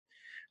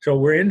So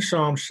we're in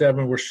Psalm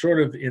 7. We're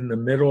sort of in the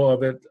middle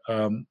of it.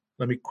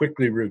 Let me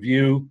quickly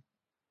review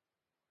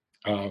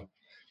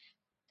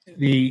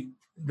the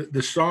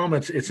psalm.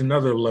 It's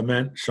another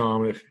lament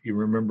psalm, if you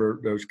remember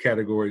those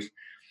categories.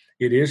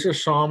 It is a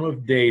psalm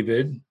of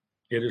David.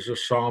 It is a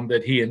psalm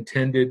that he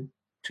intended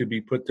to be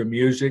put to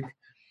music,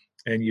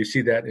 and you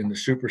see that in the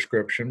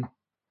superscription.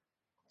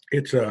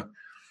 It's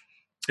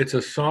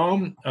a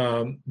psalm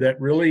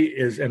that really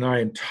is, and I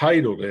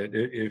entitled it,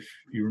 if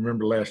you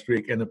remember last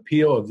week, An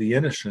Appeal of the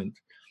Innocent.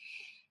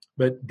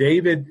 But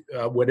David,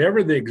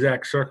 whatever the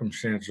exact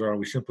circumstances are,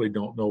 we simply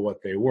don't know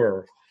what they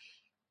were.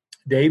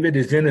 David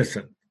is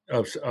innocent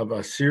of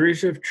a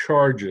series of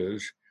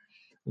charges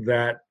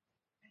that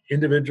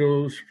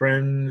individuals,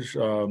 friends,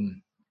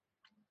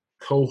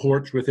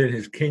 cohorts within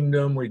his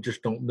kingdom, we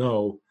just don't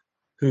know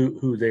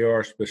who they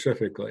are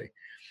specifically,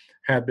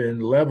 have been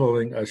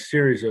leveling a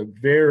series of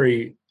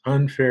very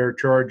unfair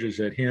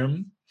charges at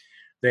him.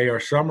 They are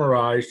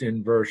summarized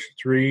in verse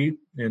 3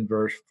 and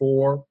verse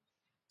 4.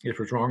 If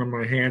it's wrong in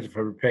my hands, if I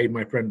repaid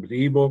my friend with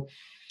evil,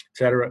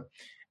 etc.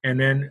 And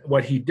then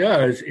what he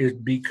does is,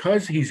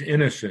 because he's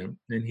innocent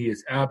and he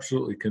is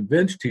absolutely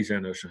convinced he's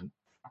innocent,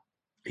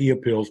 he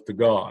appeals to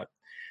God.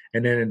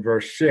 And then in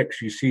verse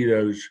 6, you see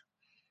those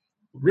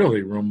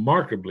really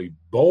remarkably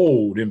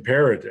bold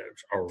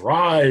imperatives.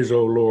 Arise,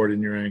 O Lord,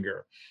 in your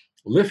anger.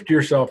 Lift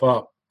yourself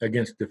up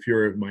against the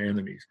fury of my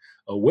enemies.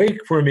 Awake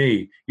for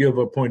me, you have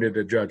appointed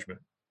a judgment.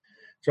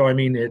 So, I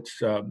mean,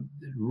 it's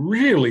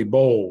really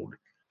bold,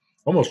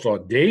 almost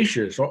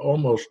audacious,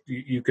 almost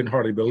you can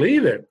hardly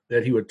believe it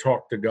that he would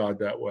talk to God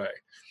that way.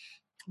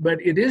 But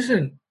it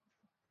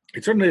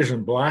certainly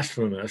isn't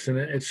blasphemous, and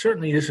it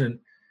certainly isn't,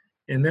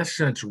 in that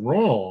sense,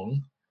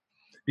 wrong,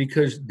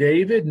 because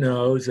David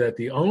knows that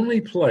the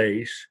only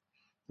place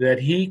that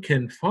he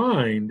can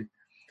find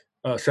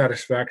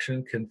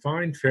satisfaction, can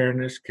find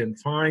fairness, can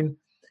find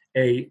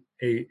a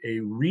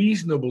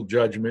reasonable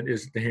judgment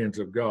is at the hands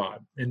of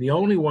God. And the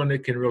only one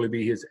that can really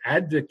be his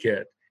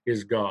advocate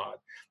is God.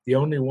 The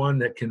only one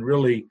that can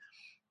really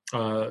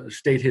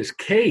state his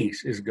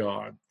case is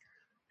God.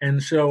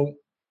 And so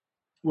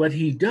what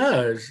he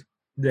does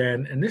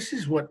then, and this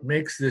is what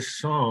makes this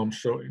psalm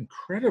so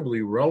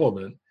incredibly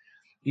relevant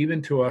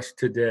even to us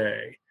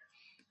today,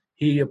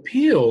 he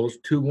appeals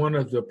to one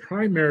of the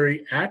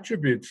primary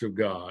attributes of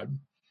God,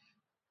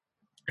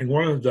 and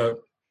one of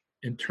the,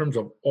 in terms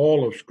of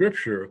all of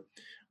Scripture,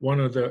 one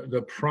of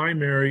the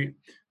primary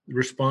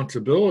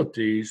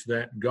responsibilities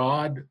that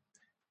God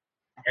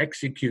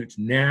executes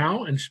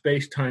now in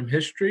space-time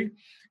history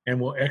and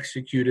will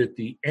execute at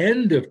the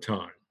end of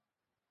time,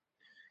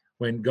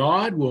 when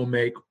God will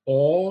make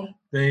all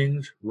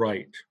things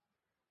right,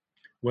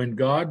 when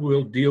God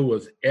will deal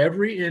with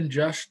every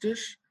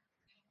injustice,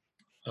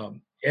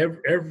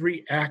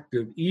 every act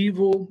of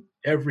evil,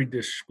 every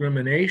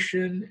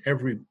discrimination,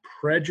 every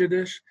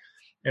prejudice,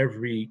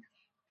 every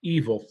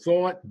evil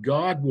thought.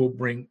 God will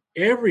bring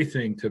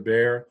everything to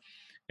bear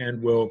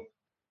and will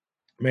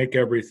make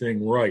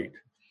everything right.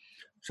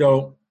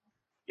 So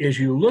as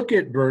you look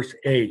at verse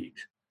 8,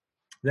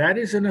 that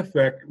is in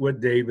effect what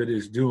David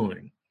is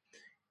doing.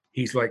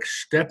 He's like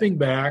stepping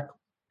back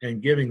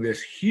and giving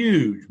this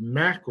huge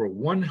macro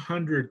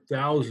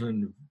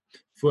 100,000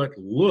 foot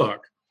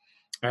look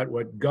at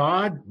what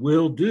God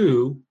will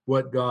do,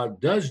 what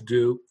God does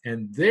do,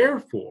 and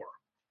therefore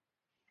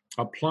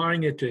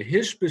applying it to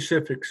his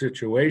specific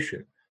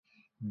situation.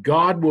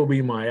 God will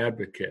be my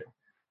advocate.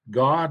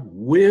 God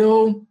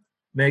will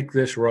make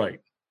this right.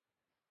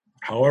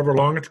 However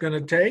long it's going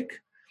to take,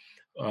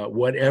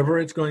 whatever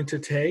it's going to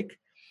take,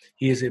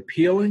 he is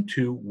appealing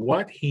to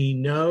what he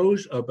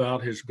knows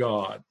about his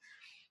God.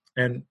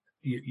 And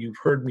you've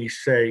heard me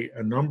say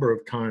a number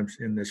of times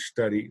in this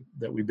study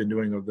that we've been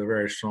doing of the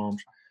various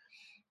Psalms,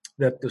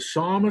 that the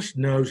psalmist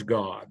knows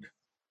God.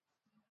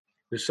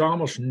 The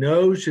psalmist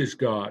knows his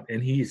God,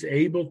 and he's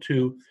able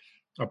to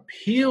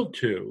appeal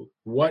to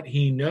what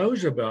he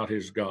knows about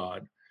his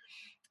God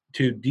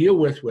to deal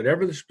with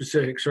whatever the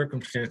specific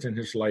circumstance in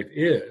his life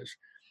is.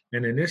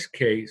 And in this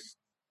case,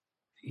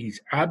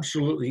 he's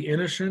absolutely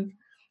innocent,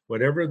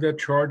 whatever the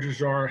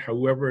charges are,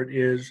 however it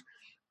is,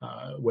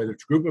 whether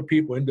it's a group of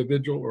people,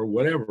 individual, or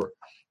whatever,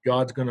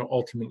 God's going to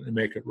ultimately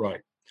make it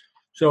right.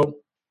 So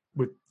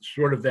with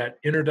sort of that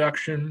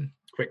introduction,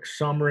 quick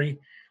summary,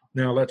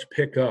 now let's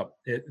pick up.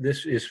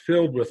 This is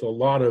filled with a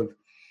lot of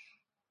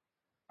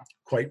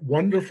quite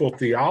wonderful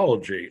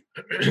theology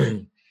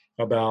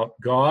about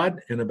God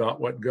and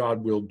about what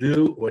God will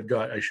do, what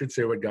God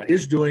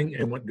is doing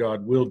and what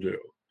God will do.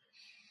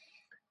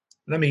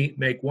 Let me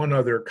make one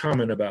other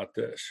comment about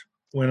this.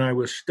 When I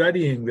was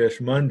studying this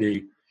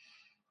Monday,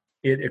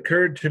 it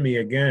occurred to me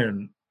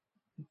again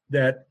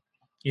that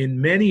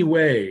in many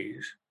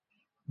ways,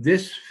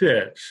 this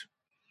fits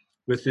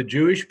with the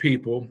Jewish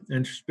people,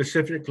 and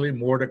specifically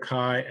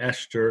Mordecai,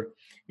 Esther,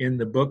 in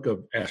the book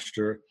of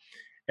Esther,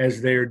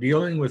 as they are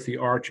dealing with the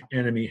arch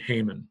enemy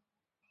Haman.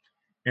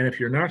 And if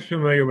you're not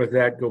familiar with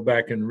that, go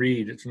back and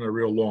read. It's not a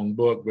real long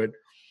book, but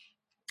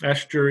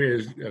Esther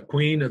is a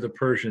queen of the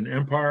Persian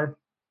Empire,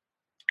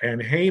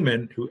 And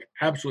Haman, who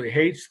absolutely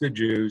hates the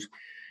Jews,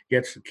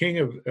 gets the king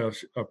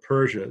of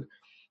Persia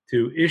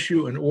to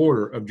issue an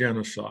order of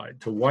genocide,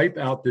 to wipe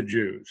out the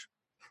Jews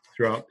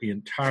throughout the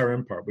entire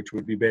empire, which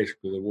would be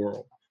basically the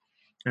world.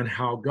 And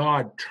how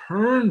God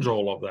turns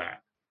all of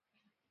that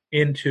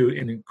into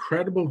an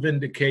incredible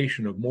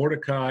vindication of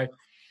Mordecai,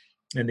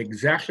 and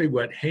exactly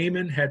what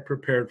Haman had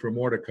prepared for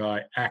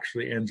Mordecai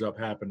actually ends up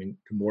happening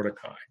to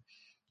Mordecai.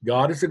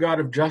 God is a God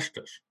of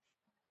justice.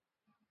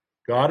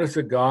 God is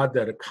a God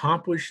that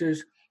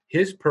accomplishes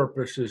his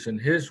purposes and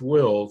his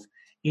wills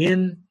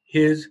in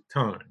his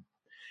time.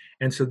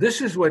 And so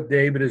this is what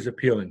David is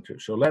appealing to.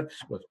 So let's,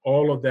 with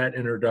all of that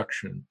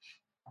introduction,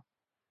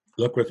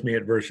 look with me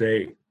at verse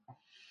 8.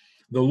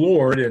 The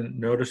Lord, and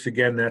notice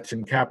again that's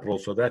in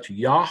capitals, so that's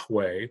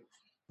Yahweh,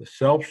 the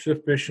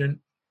self-sufficient,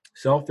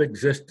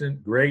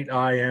 self-existent, great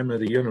I am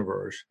of the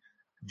universe,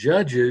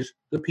 judges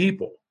the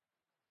people.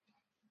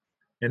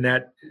 And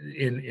that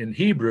in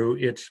Hebrew,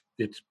 it's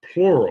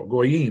plural,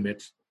 goyim,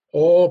 it's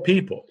all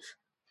peoples.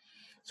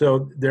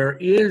 So there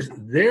is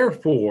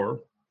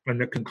therefore, and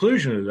the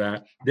conclusion of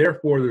that,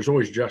 therefore there's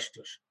always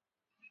justice.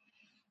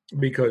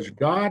 Because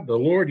God, the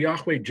Lord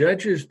Yahweh,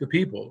 judges the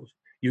peoples,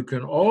 you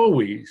can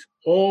always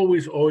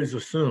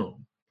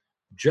assume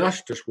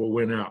justice will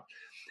win out.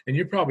 And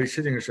you're probably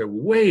sitting there and say,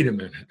 wait a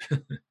minute.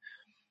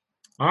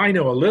 I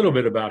know a little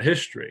bit about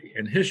history,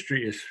 and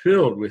history is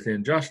filled with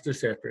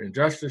injustice after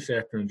injustice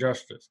after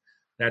injustice.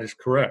 That is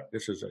correct.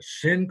 This is a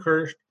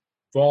sin-cursed,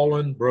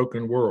 fallen,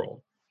 broken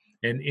world,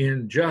 and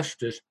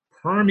injustice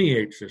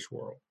permeates this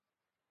world.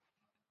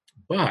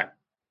 But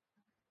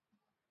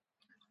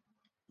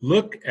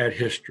look at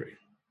history.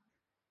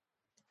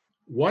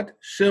 What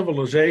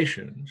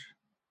civilizations,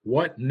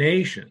 what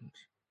nations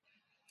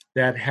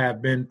that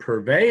have been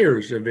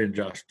purveyors of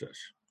injustice,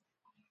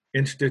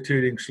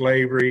 instituting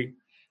slavery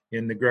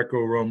in the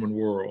Greco-Roman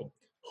world,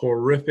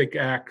 horrific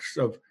acts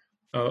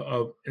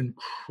of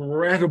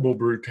incredible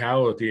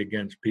brutality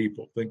against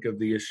people. Think of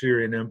the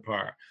Assyrian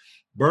Empire,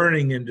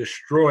 burning and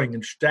destroying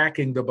and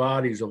stacking the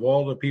bodies of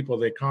all the people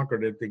they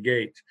conquered at the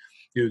gates.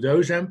 Do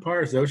those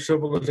empires, those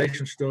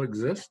civilizations still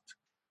exist?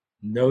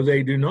 No,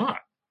 they do not.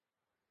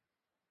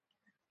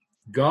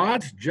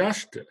 God's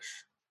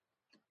justice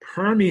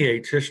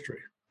permeates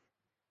history,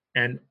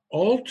 and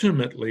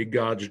ultimately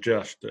God's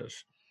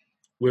justice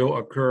will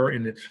occur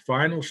in its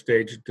final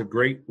stage at the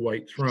great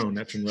white throne.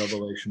 That's in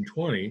Revelation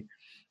 20,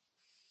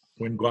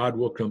 when God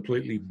will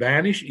completely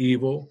banish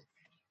evil,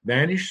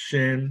 banish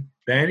sin,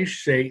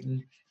 banish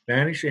Satan,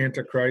 banish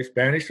Antichrist,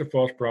 banish the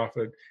false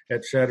prophet,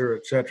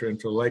 etc.,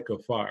 into the lake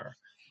of fire.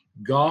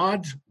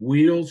 God's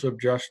wheels of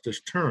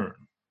justice turn.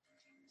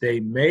 They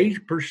may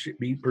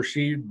be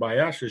perceived by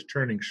us as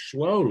turning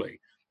slowly,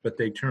 but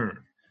they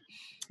turn.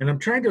 And I'm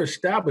trying to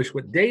establish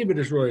what David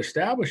is really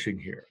establishing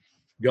here.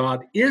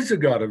 God is a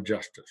God of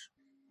justice.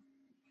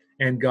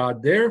 And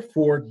God,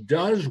 therefore,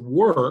 does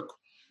work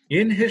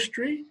in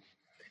history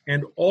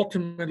and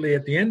ultimately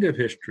at the end of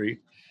history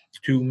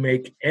to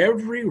make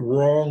every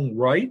wrong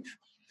right,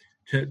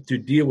 to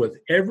deal with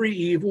every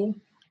evil,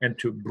 and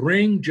to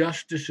bring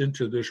justice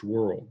into this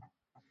world.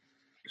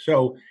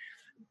 So,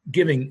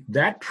 giving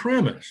that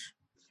premise,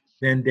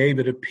 then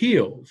David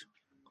appeals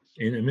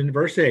in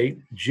verse 8,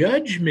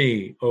 judge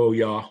me, O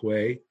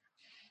Yahweh,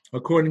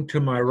 according to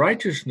my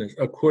righteousness,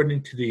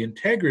 according to the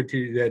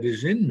integrity that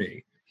is in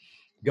me.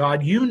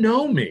 God, you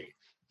know me.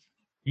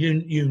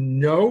 You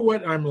know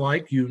what I'm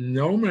like. You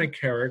know my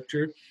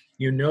character.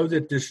 You know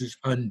that this is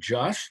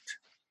unjust.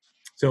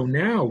 So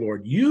now,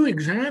 Lord, you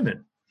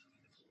examine.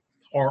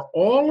 Are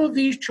all of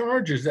these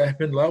charges that have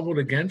been leveled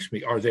against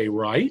me, are they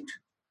right?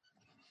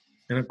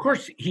 And of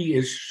course, he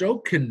is so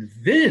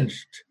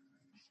convinced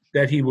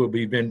that he will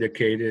be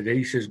vindicated.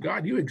 He says,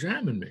 God, you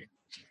examine me,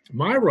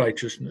 my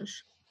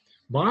righteousness,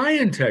 my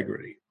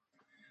integrity.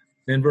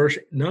 Then verse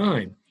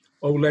 9,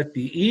 oh, let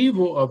the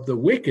evil of the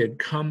wicked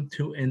come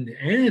to an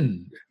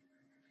end,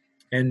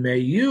 and may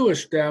you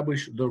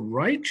establish the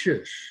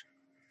righteous.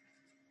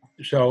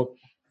 So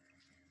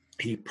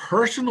he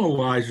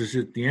personalizes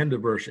at the end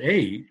of verse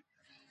 8.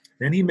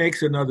 Then he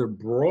makes another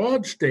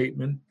broad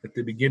statement at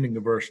the beginning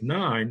of verse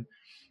 9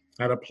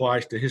 that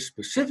applies to his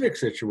specific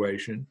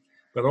situation,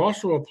 but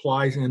also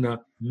applies in a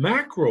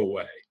macro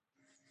way.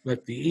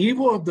 Let the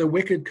evil of the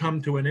wicked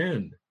come to an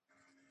end.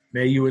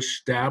 May you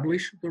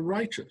establish the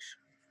righteous.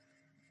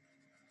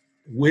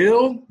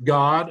 Will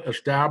God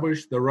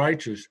establish the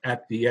righteous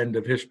at the end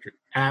of history?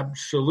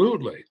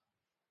 Absolutely.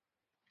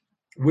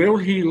 Will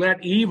he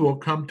let evil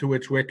come to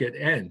its wicked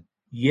end?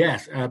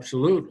 Yes,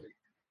 absolutely.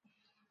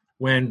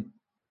 When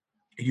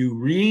you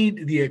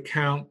read the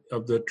account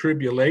of the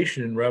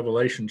tribulation in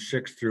Revelation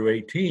 6 through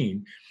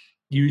 18,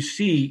 you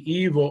see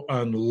evil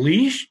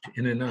unleashed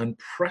in an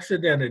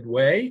unprecedented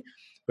way,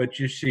 but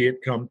you see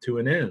it come to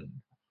an end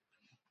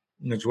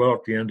as well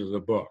at the end of the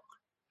book.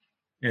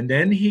 And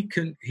then he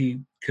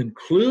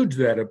concludes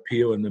that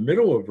appeal in the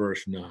middle of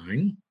verse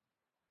 9.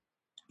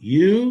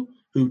 You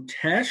who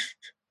test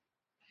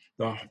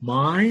the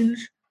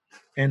minds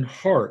and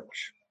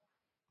hearts,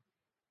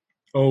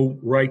 O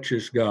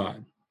righteous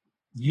God.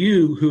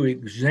 You who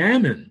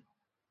examine,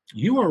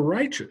 you are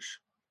righteous.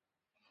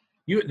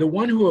 You, the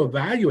one who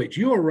evaluates,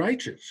 you are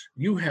righteous.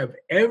 You have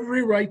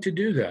every right to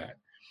do that.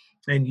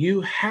 And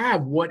you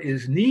have what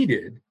is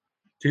needed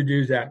to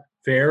do that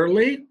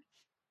fairly,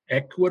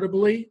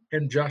 equitably,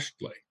 and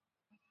justly.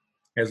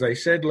 As I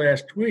said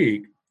last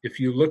week, if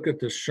you look at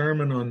the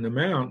Sermon on the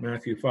Mount,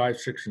 Matthew 5,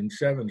 6, and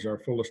 7 is our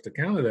fullest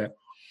account of that,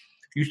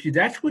 you see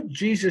that's what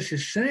Jesus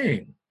is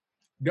saying.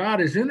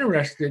 God is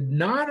interested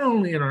not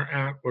only in our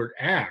outward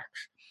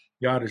acts,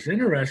 God is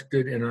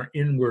interested in our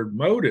inward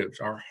motives,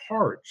 our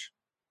hearts,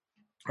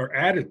 our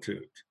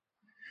attitudes.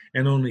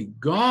 And only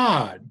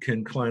God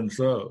can cleanse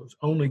those.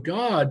 Only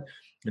God,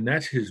 and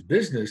that's his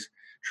business,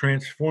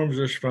 transforms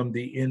us from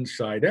the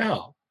inside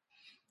out.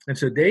 And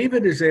so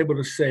David is able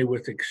to say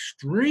with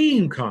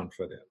extreme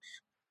confidence,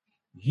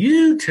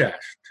 you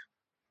test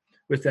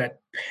with that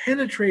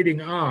penetrating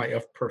eye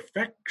of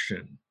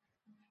perfection,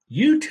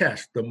 you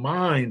test the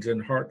minds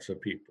and hearts of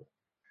people,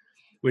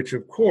 which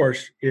of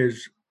course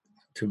is,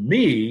 to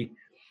me,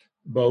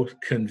 both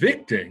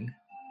convicting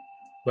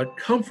but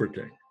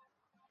comforting.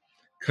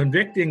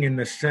 Convicting in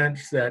the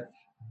sense that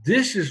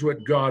this is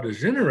what God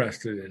is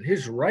interested in.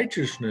 His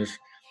righteousness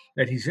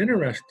that he's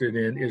interested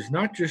in is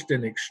not just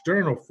an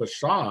external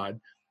facade,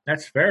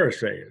 that's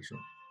Pharisaism,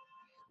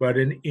 but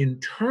an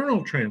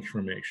internal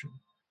transformation.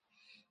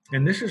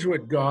 And this is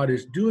what God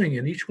is doing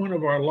in each one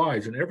of our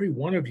lives. And every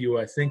one of you,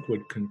 I think,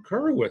 would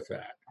concur with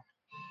that.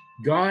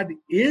 God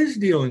is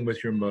dealing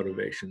with your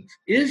motivations,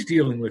 is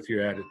dealing with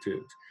your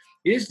attitudes,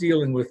 is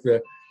dealing with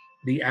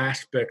the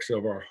aspects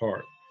of our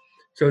heart,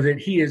 so that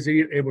he is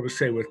able to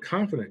say with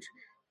confidence,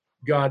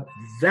 God,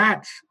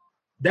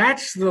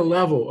 that's the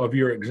level of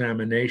your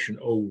examination,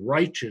 O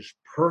righteous,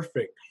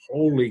 perfect,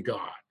 holy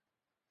God.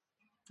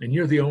 And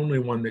you're the only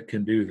one that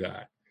can do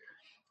that.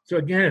 So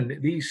again,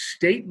 these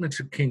statements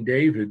of King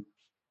David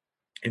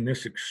in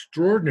this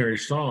extraordinary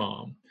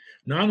psalm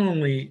not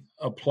only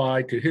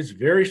apply to his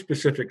very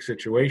specific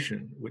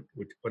situation, with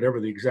whatever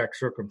the exact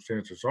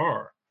circumstances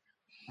are,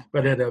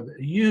 but at a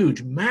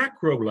huge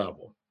macro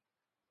level.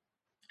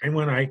 And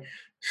when I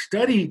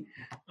study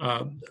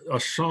a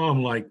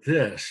psalm like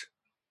this,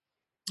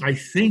 I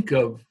think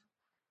of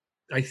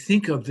the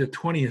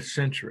 20th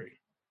century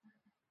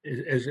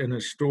as an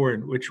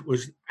historian, which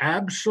was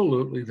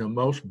absolutely the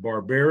most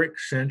barbaric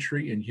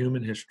century in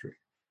human history.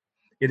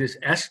 It is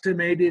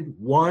estimated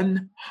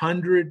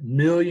 100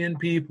 million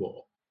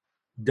people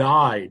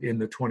died in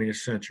the 20th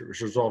century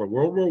as a result of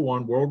World War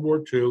I, World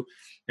War II,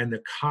 and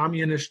the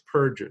communist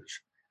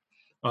purges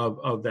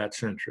of that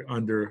century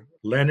under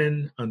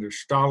Lenin, under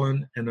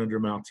Stalin, and under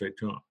Mao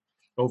Zedong.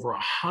 Over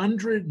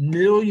 100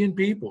 million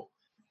people.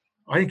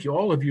 I think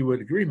all of you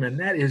would agree, man,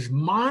 that is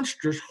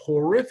monstrous,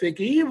 horrific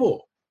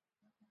evil.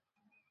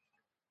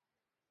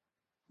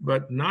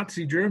 But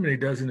Nazi Germany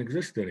doesn't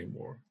exist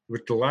anymore. It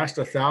was to last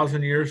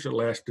 1,000 years, it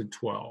lasted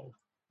 12.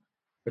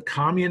 The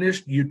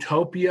communist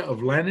utopia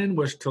of Lenin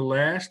was to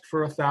last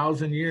for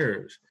 1,000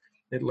 years.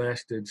 It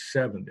lasted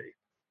 70.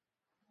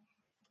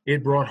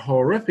 It brought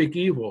horrific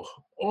evil,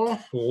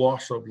 awful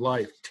loss of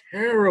life,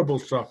 terrible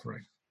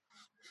suffering.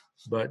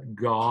 But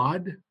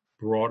God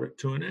brought it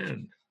to an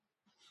end.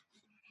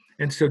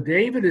 And so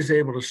David is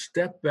able to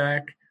step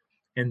back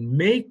and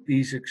make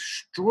these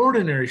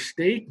extraordinary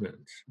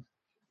statements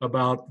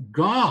about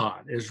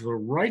God as the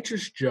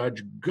righteous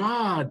judge,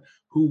 God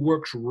who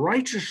works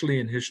righteously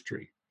in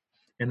history,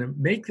 and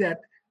make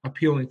that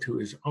appealing to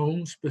his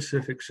own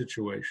specific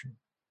situation.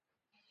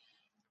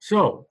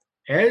 So,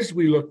 as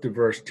we look to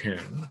verse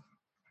 10,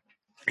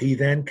 he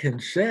then can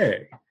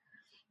say,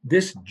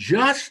 this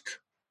just,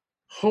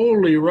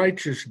 holy,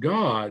 righteous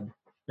God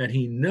that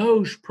he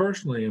knows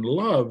personally and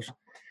loves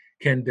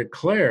can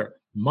declare,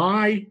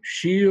 my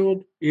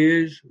shield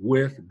is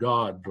with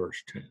God,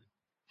 verse 10,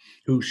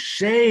 who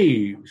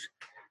saves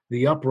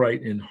the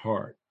upright in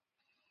heart.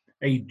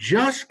 A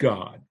just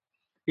God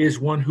is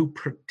one who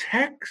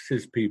protects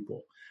his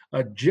people.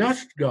 A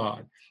just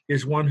God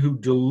is one who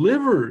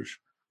delivers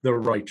the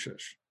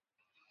righteous.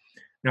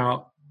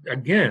 Now,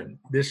 again,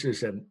 this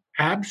is an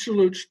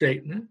absolute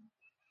statement,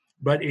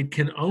 but it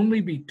can only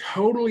be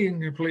totally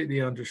and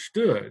completely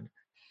understood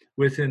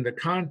within the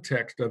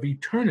context of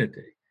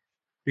eternity,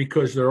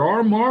 because there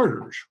are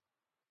martyrs.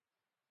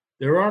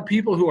 There are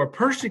people who are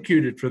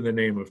persecuted for the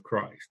name of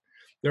Christ.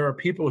 There are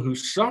people who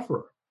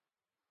suffer.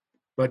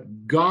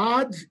 But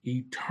God's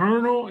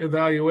eternal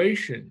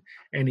evaluation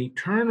and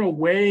eternal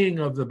weighing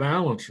of the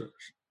balances,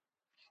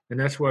 and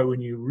that's why when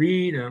you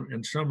read,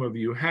 and some of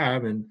you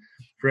have, and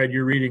Fred,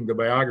 you're reading the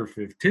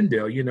biography of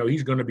Tyndale, you know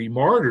he's going to be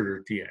martyred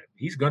at the end.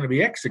 He's going to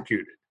be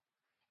executed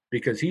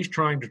because he's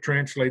trying to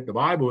translate the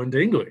Bible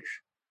into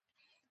English.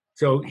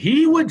 So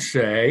he would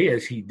say,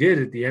 as he did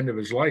at the end of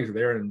his life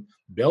there in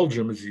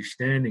Belgium as he's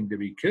standing to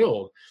be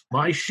killed,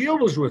 my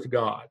shield is with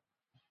God.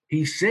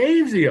 He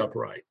saves the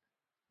upright.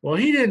 Well,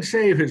 he didn't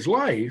save his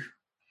life.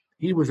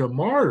 He was a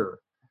martyr.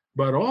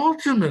 But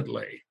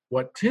ultimately,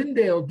 what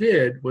Tyndale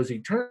did was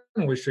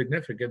eternally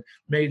significant,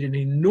 made an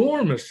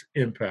enormous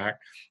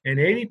impact, and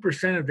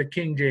 80% of the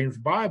King James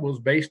Bible is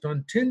based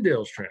on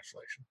Tyndale's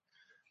translation.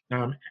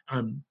 Now,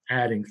 I'm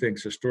adding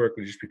things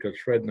historically just because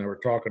Fred and I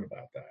were talking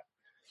about that.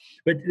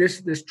 But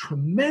this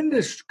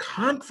tremendous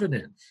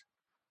confidence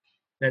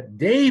that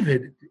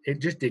David, it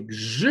just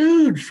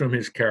exudes from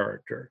his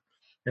character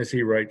as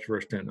he writes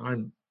verse 10.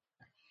 I'm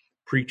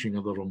preaching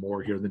a little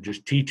more here than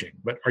just teaching,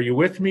 but are you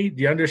with me?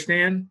 Do you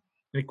understand?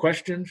 Any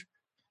questions?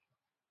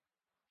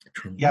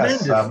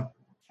 Tremendous. Yes.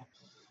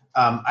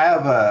 I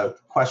have a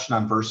question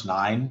on verse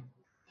 9.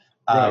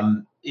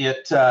 Right.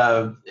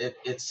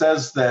 It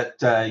says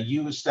that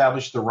you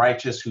establish the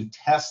righteous who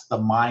test the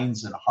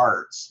minds and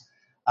hearts.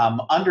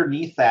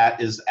 Underneath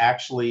that is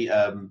actually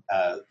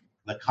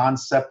the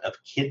concept of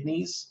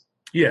kidneys.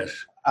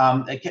 Yes.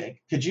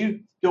 Could you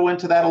go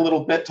into that a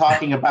little bit,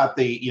 talking about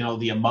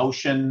the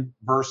emotion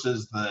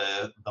versus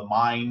the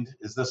mind?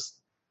 Is this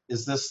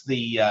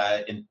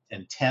the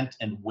intent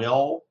and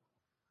will?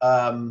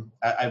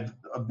 I've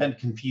been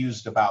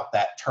confused about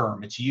that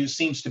term.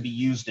 Seems to be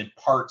used in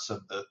parts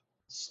of the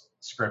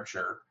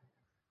scripture,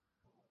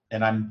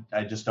 and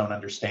I just don't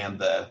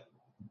understand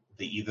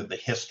either the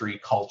history,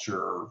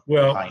 culture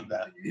behind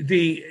that.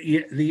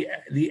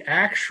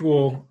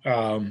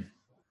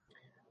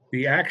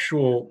 The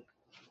actual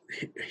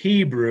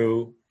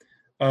Hebrew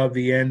of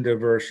the end of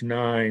verse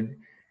 9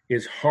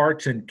 is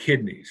hearts and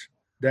kidneys.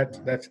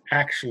 That's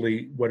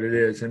actually what it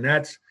is, and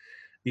that's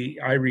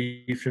I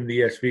read from the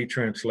ESV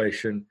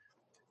translation.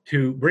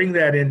 To bring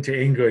that into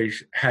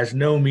English has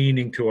no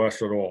meaning to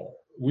us at all.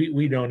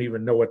 We don't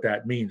even know what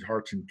that means,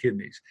 hearts and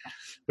kidneys.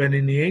 But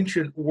in the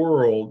ancient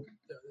world,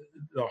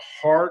 the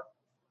heart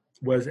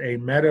was a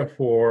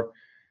metaphor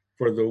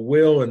for the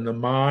will and the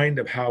mind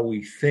of how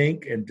we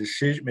think and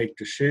make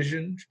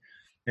decisions.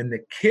 And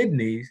the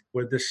kidneys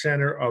were the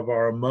center of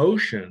our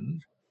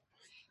emotions,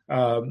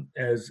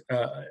 as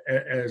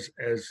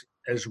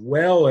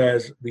well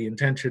as the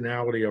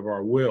intentionality of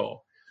our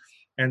will.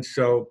 And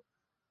so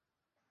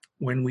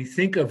when we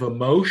think of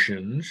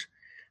emotions,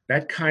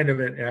 that kind of,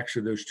 and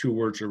actually those two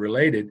words are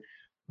related,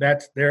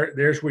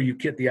 there's where you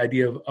get the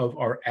idea of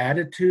our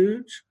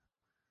attitudes,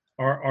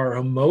 our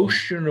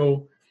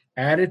emotional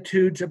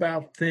attitudes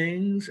about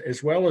things,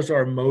 as well as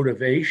our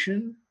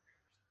motivation.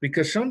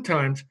 Because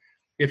sometimes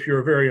if you're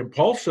a very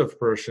impulsive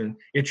person,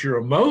 it's your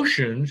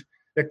emotions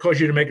that cause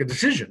you to make a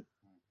decision.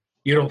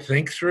 You don't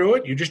think through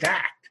it, you just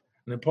act.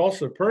 An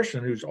impulsive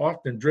person who's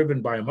often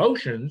driven by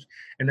emotions,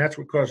 and that's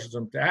what causes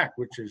them to act,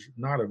 which is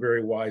not a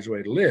very wise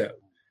way to live.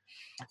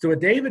 So what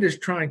David is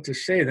trying to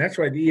say, that's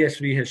why the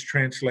ESV has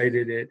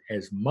translated it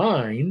as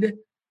mind,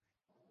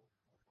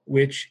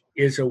 which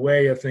is a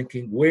way of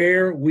thinking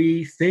where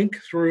we think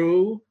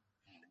through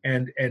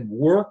and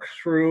work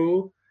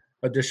through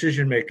a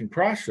decision-making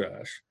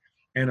process,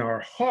 and our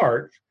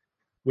heart,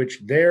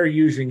 which they're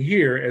using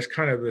here as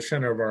kind of the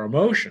center of our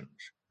emotions.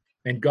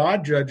 And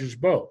God judges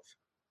both.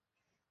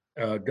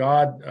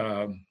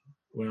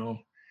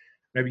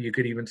 Maybe you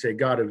could even say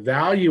God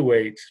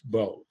evaluates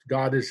both.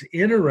 God is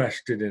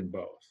interested in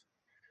both.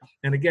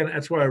 And again,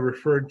 that's why I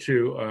referred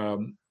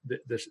to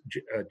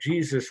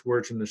Jesus'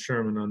 words in the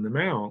Sermon on the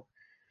Mount,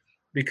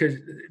 because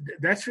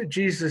that's what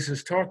Jesus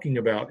is talking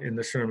about in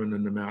the Sermon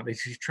on the Mount.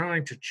 He's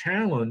trying to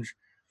challenge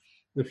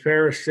the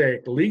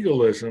Pharisaic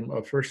legalism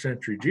of first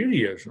century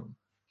Judaism.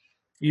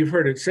 You've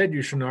heard it said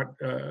you should not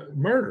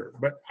murder,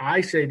 but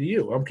I say to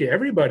you, okay,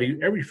 every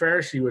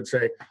Pharisee would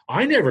say,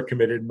 I never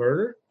committed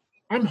murder.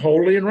 I'm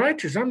holy and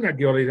righteous. I'm not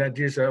guilty of that.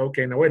 Jesus said,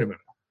 okay, now wait a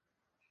minute.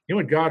 You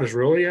know what God is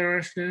really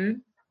interested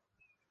in?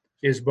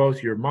 Is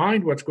both your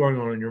mind, what's going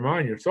on in your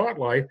mind, your thought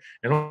life,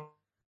 and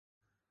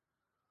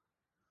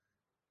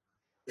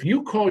if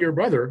you call your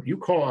brother, you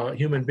call a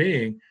human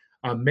being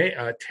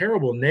a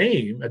terrible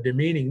name, a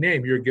demeaning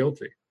name, you're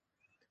guilty.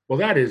 Well,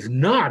 that is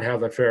not how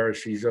the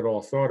Pharisees at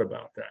all thought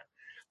about that.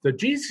 So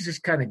Jesus is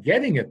kind of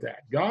getting at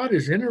that. God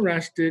is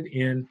interested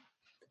in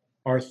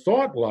our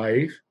thought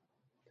life.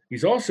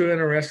 He's also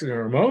interested in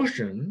our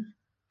emotions,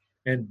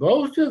 and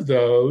both of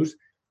those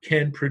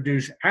can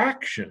produce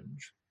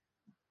actions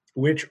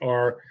which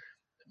are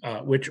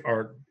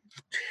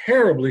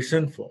terribly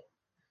sinful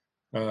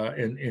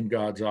in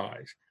God's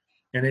eyes.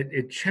 And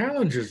it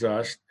challenges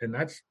us, and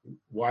that's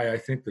why I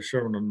think the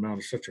Sermon on the Mount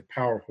is such a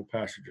powerful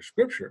passage of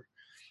Scripture.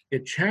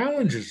 It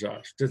challenges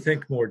us to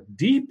think more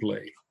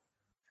deeply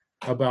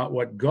about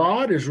what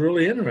God is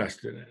really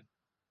interested in,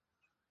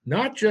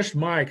 not just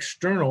my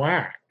external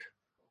act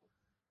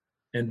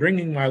and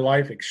bringing my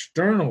life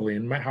externally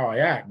and how I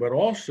act, but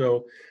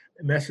also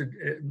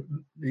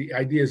the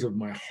ideas of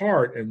my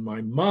heart and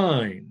my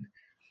mind.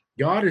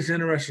 God is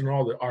interested in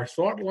all that. Our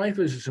thought life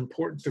is as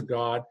important to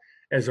God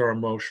as our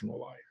emotional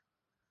life.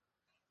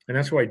 And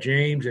that's why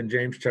James in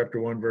James chapter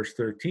 1, verse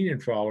 13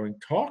 and following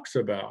talks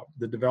about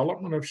the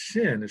development of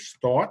sin as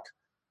thought,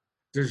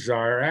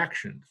 desire,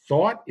 action.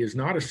 Thought is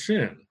not a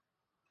sin,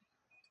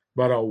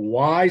 but a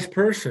wise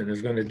person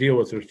is going to deal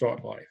with their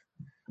thought life.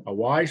 A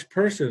wise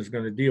person is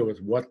going to deal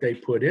with what they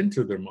put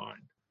into their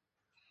mind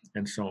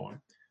and so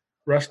on.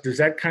 Russ, does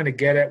that kind of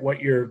get at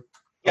what you're?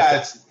 Yeah,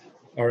 it's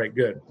all right.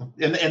 Good.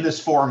 In this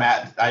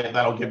format.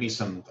 That'll give you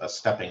some a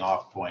stepping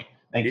off point.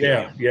 Thank you.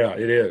 Yeah,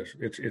 it is.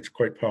 It's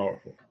quite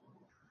powerful.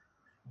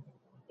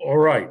 All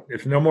right.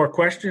 If no more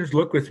questions,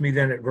 look with me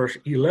then at verse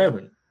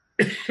 11.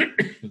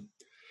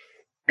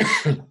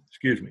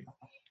 Excuse me.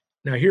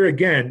 Now here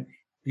again,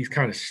 he's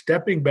kind of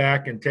stepping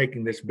back and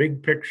taking this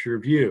big picture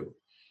view.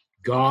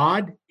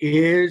 God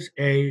is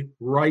a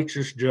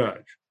righteous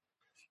judge.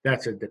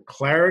 That's a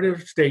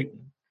declarative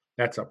statement.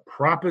 That's a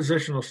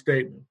propositional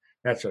statement.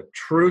 That's a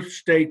truth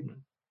statement.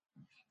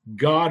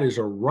 God is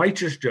a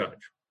righteous judge.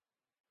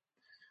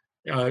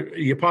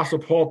 The Apostle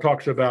Paul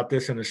talks about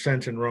this in a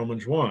sense in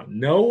Romans 1.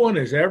 No one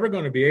is ever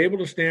going to be able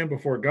to stand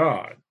before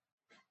God,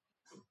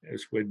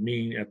 this would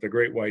mean at the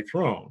great white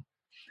throne,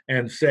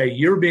 and say,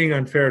 you're being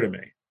unfair to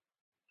me.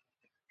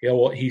 Yeah,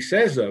 well, he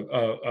says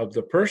of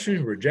the person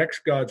who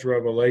rejects God's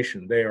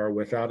revelation, they are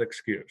without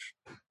excuse.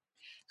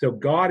 So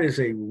God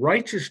is a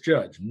righteous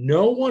judge.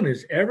 No one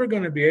is ever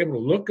going to be able to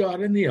look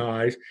God in the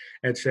eyes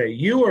and say,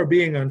 you are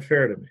being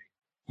unfair to me.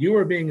 You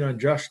are being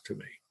unjust to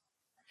me.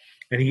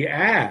 And he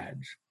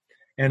adds,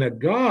 and a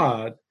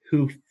God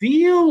who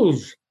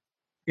feels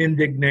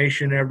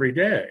indignation every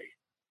day.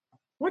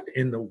 What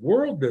in the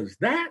world does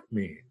that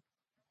mean?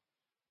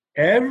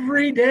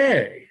 Every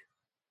day,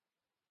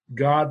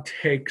 God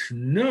takes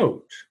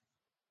note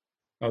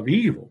of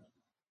evil.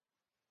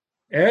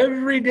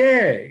 Every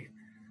day,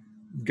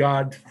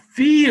 God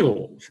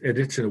feels, and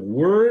it's a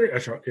word,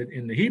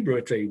 in the Hebrew,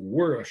 it's a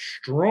word, a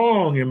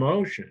strong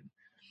emotion.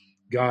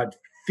 God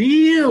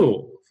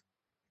feels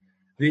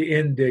the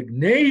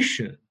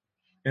indignation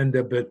and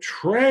the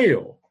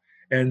betrayal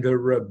and the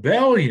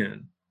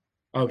rebellion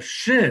of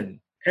sin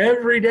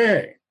every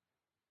day.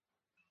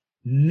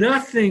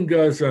 Nothing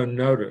goes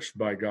unnoticed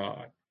by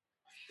God.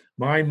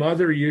 My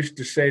mother used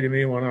to say to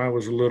me when I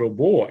was a little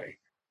boy,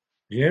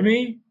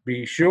 Jimmy,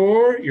 be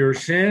sure your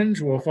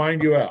sins will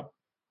find you out.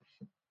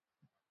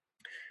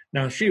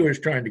 Now, she was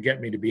trying to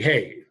get me to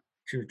behave.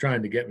 She was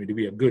trying to get me to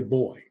be a good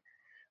boy.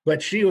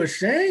 But she was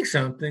saying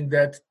something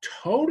that's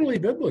totally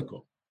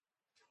biblical.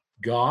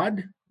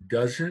 God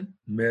doesn't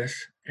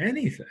miss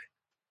anything.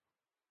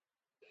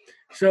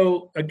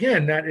 So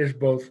again, that is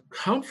both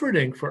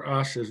comforting for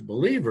us as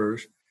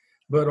believers,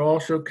 but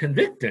also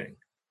convicting,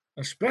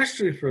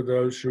 especially for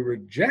those who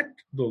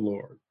reject the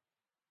Lord.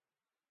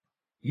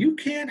 You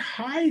can't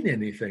hide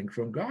anything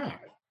from God.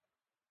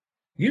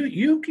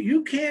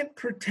 You can't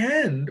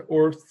pretend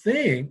or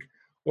think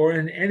or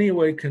in any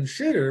way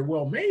consider,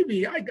 well,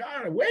 maybe I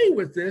got away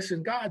with this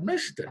and God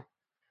missed it.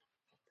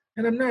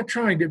 And I'm not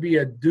trying to be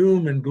a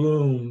doom and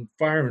gloom,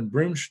 fire and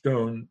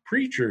brimstone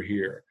preacher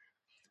here,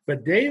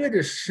 but David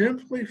is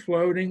simply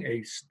floating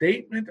a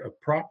statement of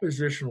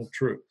propositional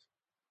truth.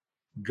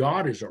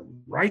 God is a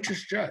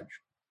righteous judge,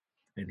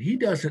 and he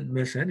doesn't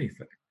miss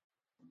anything.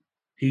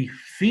 He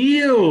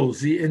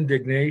feels the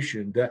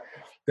indignation,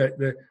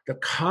 the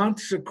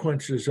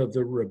consequences of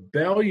the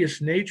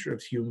rebellious nature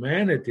of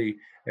humanity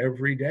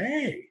every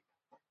day.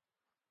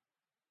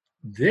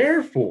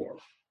 Therefore,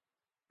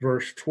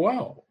 verse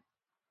 12,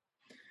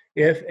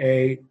 if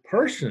a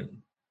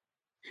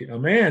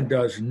man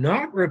does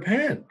not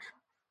repent.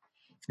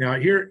 Now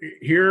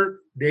here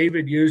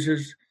David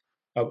uses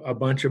a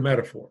bunch of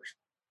metaphors.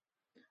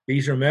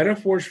 These are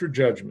metaphors for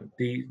judgment.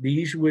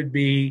 These would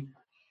be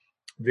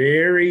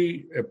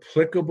very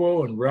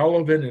applicable and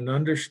relevant and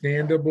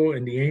understandable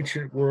in the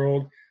ancient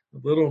world, a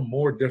little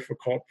more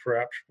difficult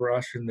perhaps for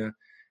us in the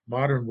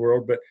modern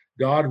world, but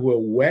God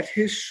will whet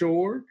his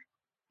sword.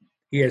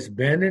 He has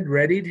bent and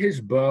readied his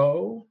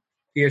bow.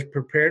 He has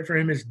prepared for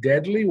him his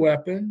deadly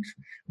weapons,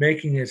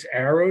 making his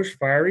arrows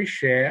fiery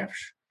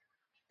shafts.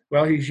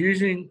 Well, he's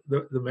using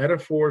the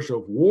metaphors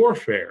of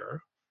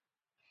warfare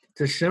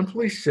to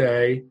simply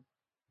say,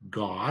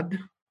 God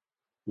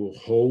will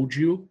hold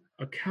you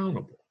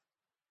accountable.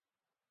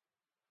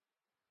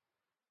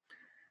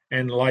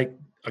 And like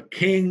a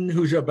king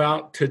who's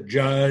about to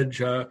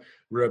judge a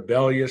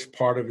rebellious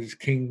part of his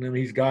kingdom,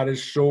 he's got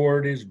his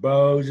sword, his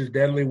bows, his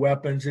deadly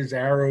weapons, his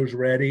arrows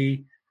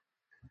ready.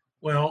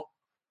 Well,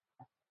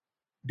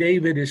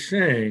 David is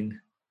saying,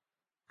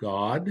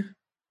 God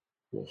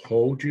will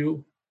hold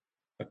you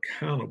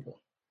accountable.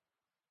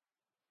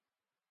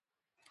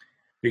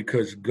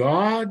 Because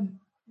God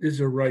is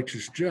a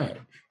righteous judge.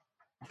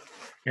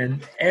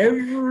 And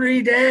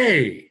every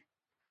day,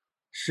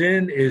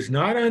 sin is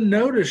not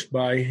unnoticed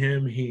by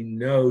him. He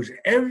knows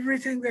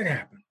everything that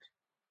happens.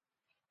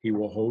 He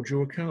will hold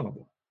you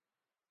accountable.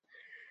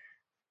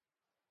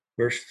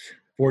 Verse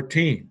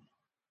 14.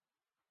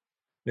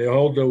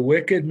 Behold, the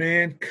wicked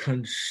man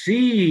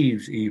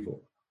conceives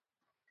evil,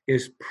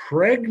 is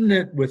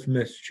pregnant with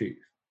mischief,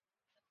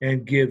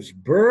 and gives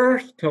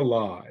birth to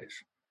lies.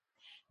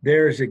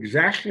 Verse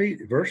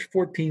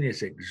 14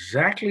 is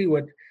exactly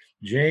what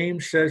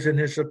James says in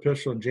his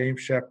epistle in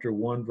James chapter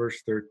 1,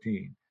 verse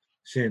 13.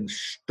 Sin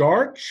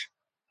starts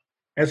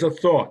as a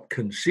thought,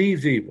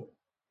 conceives evil,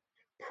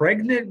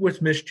 pregnant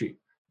with mischief.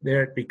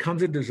 There it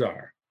becomes a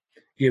desire,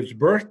 gives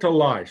birth to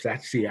lies.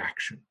 That's the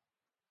action.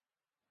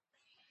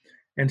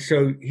 And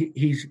so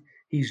he's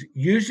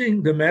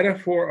using the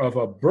metaphor of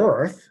a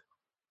birth,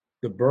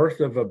 the birth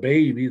of a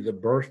baby, the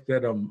birth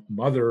that a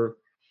mother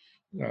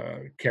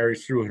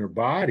carries through in her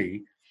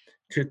body,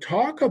 to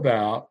talk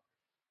about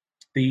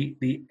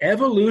the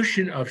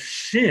evolution of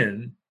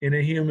sin in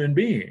a human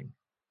being.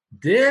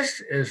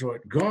 This is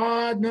what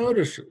God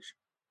notices.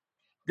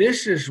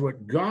 This is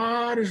what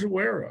God is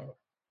aware of.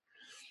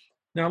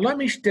 Now, let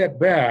me step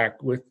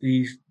back with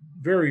these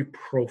very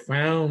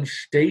profound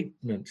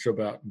statements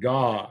about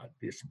God,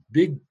 this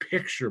big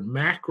picture,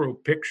 macro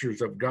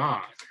pictures of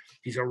God.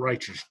 He's a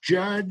righteous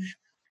judge.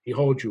 He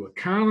holds you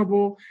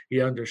accountable.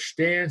 He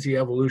understands the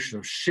evolution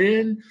of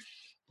sin,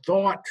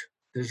 thought,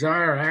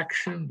 desire,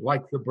 action,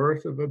 like the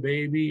birth of a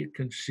baby. It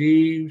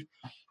conceives,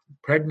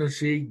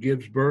 pregnancy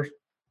gives birth.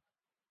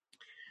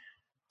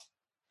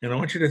 And I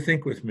want you to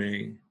think with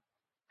me,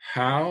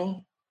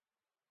 how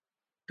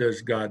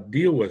does God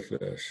deal with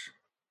this?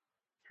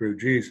 Through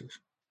Jesus.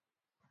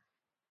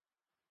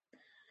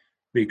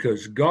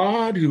 Because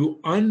God, who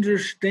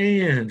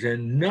understands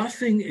and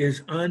nothing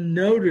is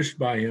unnoticed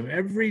by him,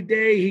 every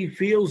day he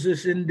feels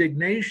this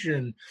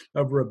indignation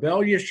of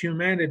rebellious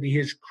humanity,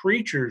 his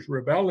creatures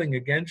rebelling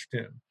against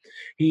him.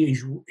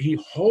 He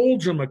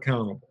holds them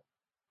accountable,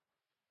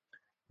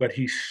 but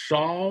he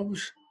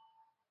solves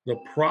the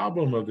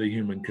problem of the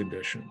human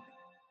condition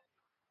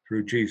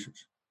through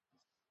Jesus.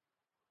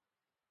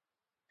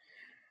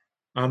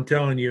 I'm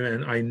telling you,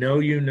 and I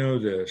know you know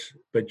this,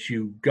 but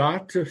you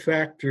got to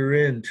factor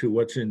into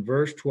what's in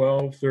verse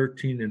 12,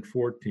 13, and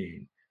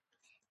 14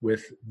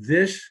 with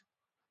this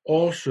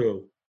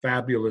also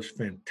fabulous,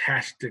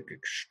 fantastic,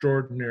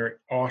 extraordinary,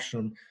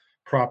 awesome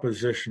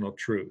propositional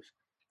truth.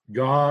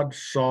 God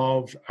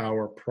solves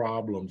our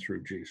problem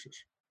through Jesus.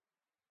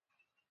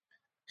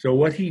 So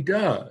what he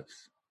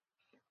does,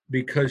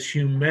 because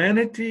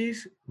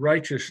humanity's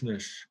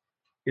righteousness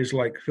is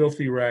like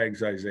filthy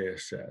rags, Isaiah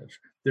says.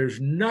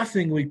 There's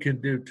nothing we can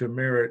do to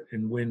merit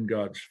and win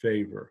God's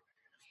favor.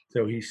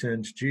 So he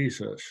sends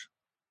Jesus,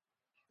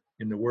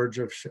 in the words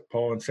of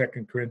Paul in 2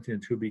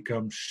 Corinthians, who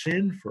becomes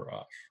sin for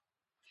us,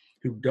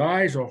 who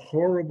dies a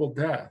horrible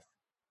death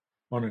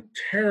on a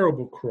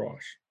terrible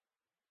cross,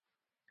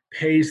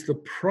 pays the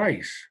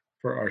price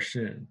for our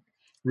sin,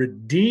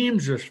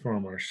 redeems us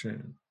from our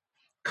sin,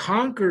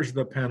 conquers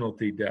the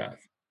penalty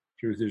death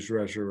through his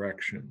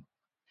resurrection.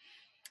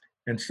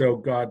 And so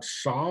God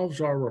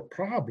solves our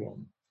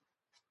problem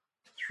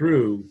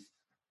through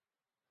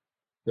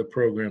the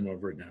program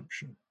of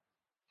redemption.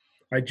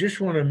 I just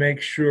want to make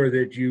sure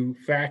that you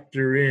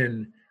factor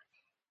in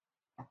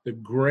the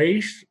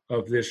grace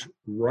of this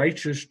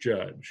righteous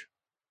judge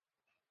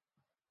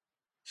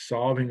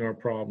solving our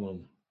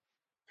problem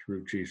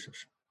through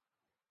Jesus.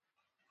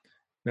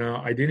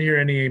 Now, I didn't hear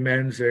any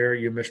amens there.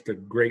 You missed a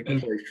great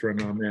place for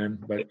an amen.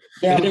 But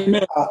yeah,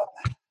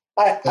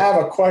 I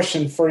have a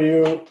question for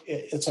you.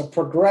 It's a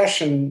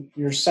progression,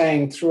 you're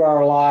saying, through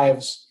our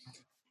lives.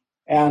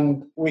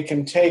 And we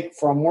can take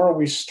from where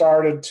we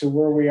started to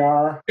where we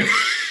are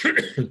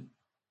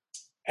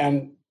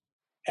and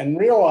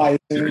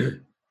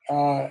realizing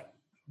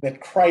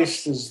that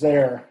Christ is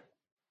there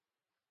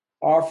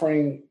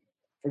offering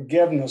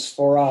forgiveness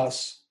for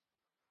us,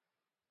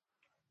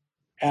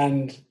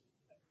 and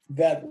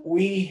that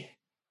we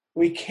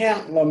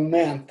can't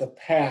lament the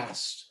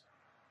past.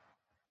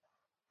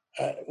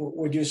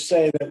 Would you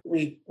say that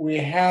we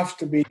have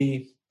to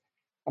be,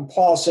 and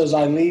Paul says,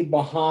 I leave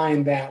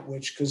behind that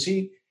which, because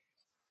he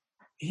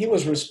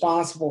was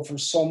responsible for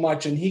so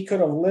much, and he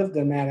could have lived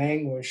in that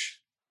anguish,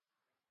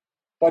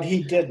 but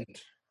he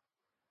didn't.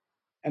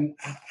 And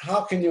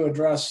how can you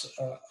address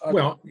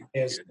well,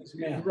 as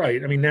men?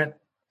 Right. I mean, that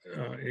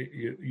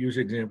you use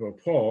the example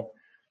of Paul.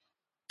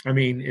 I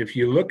mean, if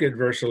you look at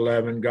verse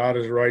 11, God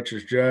is a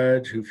righteous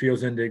judge who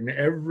feels indignant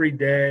every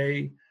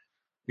day.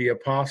 The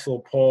Apostle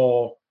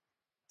Paul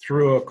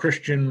threw a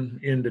Christian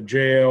into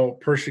jail,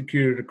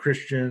 persecuted a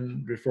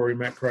Christian before he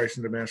met Christ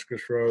in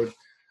Damascus Road,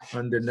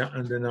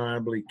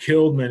 undeniably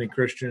killed many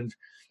Christians.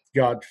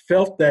 God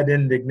felt that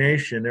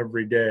indignation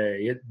every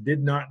day. It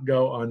did not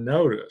go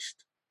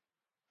unnoticed.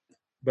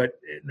 But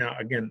now,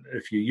 again,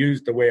 if you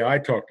use the way I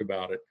talked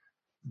about it,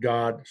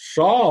 God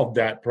solved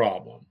that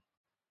problem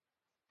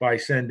by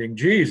sending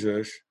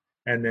Jesus,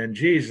 and then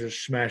Jesus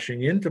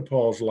smashing into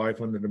Paul's life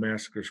on the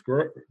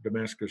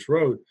Damascus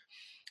Road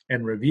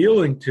and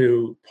revealing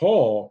to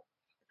Paul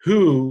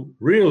who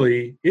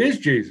really is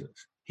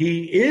Jesus.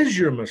 He is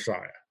your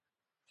Messiah.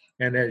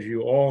 And as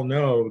you all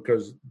know,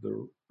 because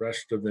the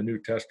rest of the New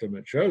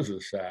Testament shows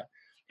us that,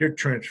 he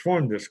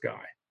transformed this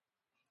guy.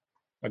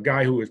 A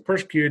guy who was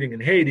persecuting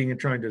and hating and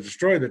trying to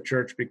destroy the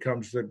church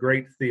becomes the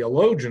great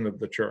theologian of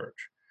the church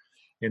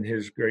in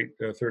his great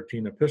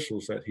 13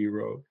 epistles that he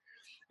wrote.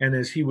 And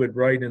as he would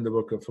write in the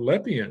book of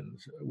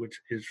Philippians, which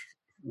is,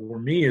 for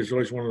me, is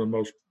always one of the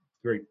most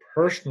very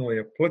personally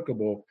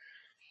applicable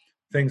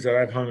things that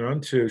I've hung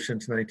on to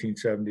since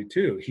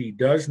 1972. He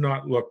does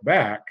not look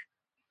back.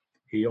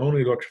 He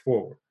only looks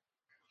forward.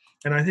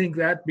 And I think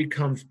that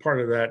becomes part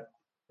of that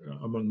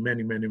among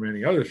many, many,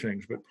 many other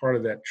things, but part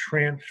of that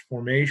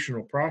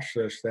transformational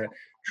process, that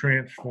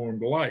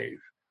transformed life,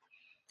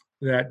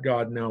 that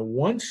God now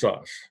wants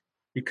us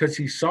because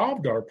he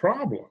solved our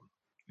problem.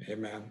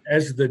 Amen.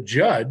 As the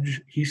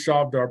judge, he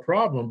solved our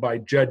problem by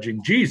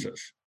judging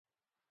Jesus,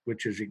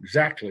 which is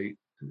exactly,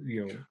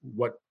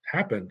 what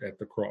happened at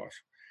the cross.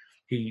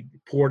 He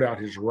poured out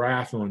his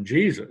wrath on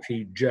Jesus.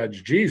 He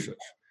judged Jesus.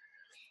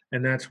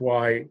 And that's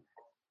why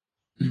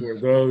for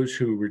those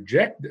who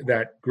reject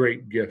that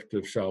great gift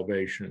of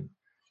salvation,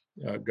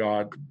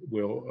 God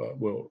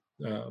will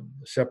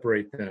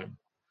separate them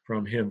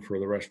from him for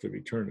the rest of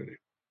eternity.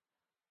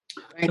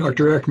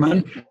 Dr.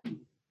 Ekman?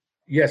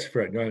 Yes,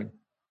 Fred, go ahead.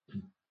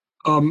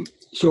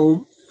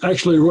 So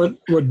actually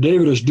what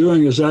David is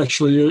doing is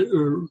actually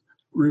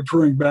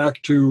referring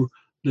back to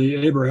the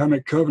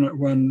Abrahamic covenant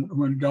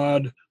when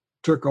God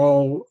took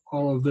all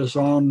of this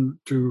on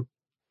to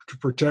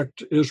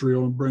protect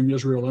Israel and bring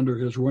Israel under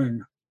his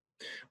wing.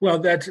 Well,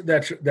 that's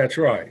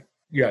right.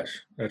 Yes,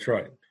 that's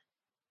right.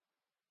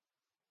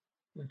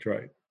 That's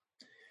right.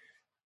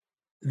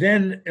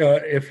 Then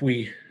it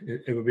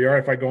would be all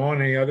right if I go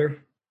on any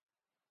other?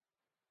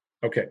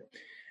 Okay.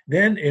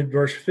 Then in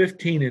verse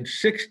 15 and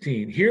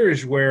 16, here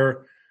is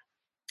where,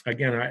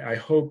 again, I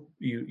hope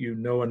you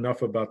know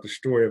enough about the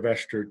story of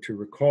Esther to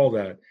recall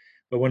that.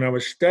 But when I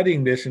was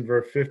studying this in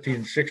verse 15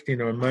 and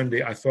 16 on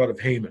Monday, I thought of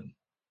Haman,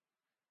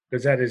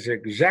 because that is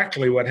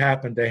exactly what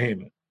happened to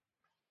Haman.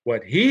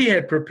 What he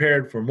had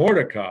prepared for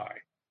Mordecai,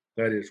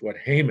 that is what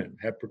Haman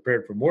had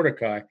prepared for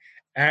Mordecai,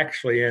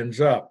 actually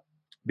ends up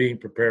being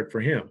prepared for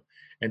him.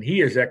 And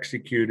he is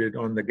executed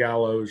on the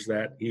gallows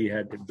that he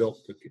had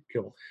built to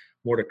kill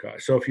Mordecai.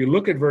 So if you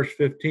look at verse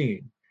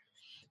 15,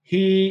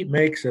 he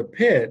makes a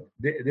pit.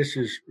 This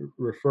is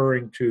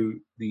referring to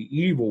the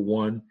evil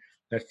one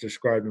that's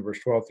described in verse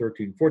 12,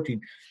 13,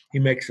 14. He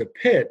makes a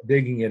pit,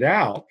 digging it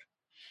out,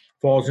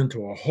 falls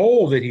into a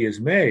hole that he has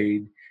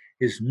made.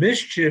 His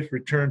mischief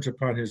returns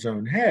upon his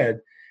own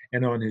head,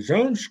 and on his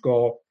own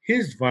skull,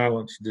 his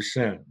violence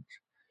descends.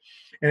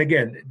 And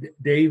again,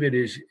 David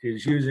is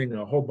using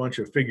a whole bunch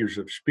of figures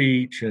of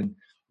speech and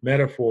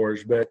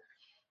metaphors, but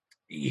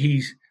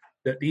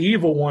the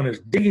evil one is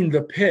digging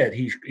the pit.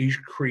 He's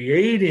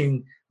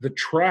creating the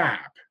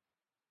trap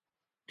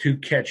to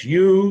catch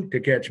you, to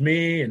catch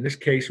me. In this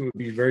case, it would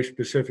be very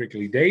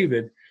specifically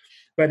David.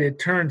 But it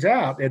turns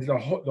out that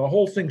the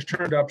whole thing's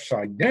turned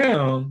upside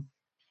down,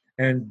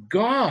 and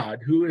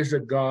God, who is a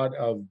God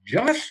of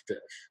justice,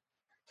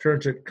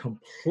 turns it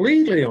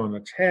completely on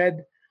its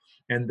head,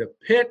 and the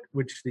pit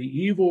which the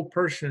evil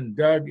person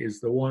dug is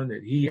the one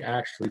that he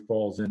actually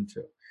falls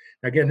into.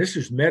 Again, this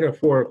is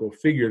metaphorical,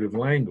 figurative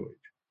language.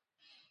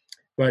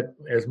 But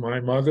as my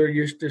mother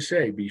used to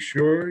say, be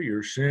sure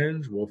your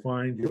sins will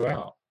find you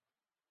out.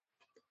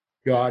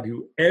 God,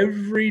 who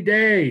every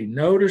day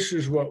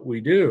notices what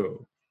we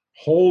do,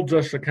 holds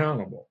us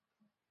accountable.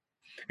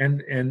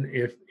 And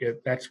if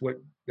that's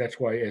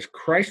why as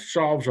Christ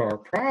solves our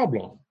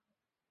problem,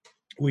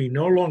 we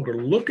no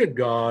longer look at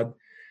God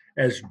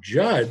as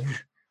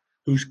judge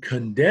who's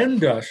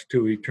condemned us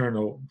to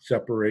eternal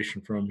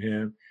separation from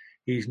him.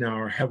 He's now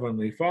our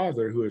heavenly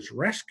Father who has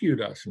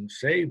rescued us and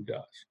saved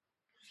us.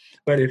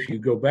 But if you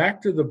go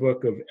back to the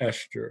book of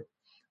Esther,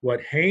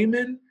 what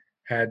Haman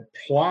had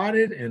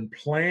plotted and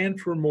planned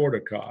for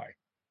Mordecai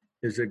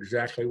is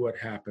exactly what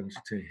happens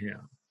to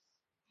him.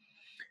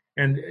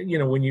 And,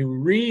 when you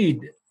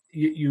read,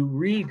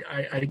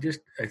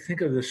 I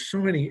think of this, so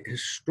many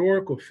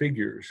historical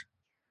figures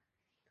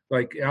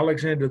like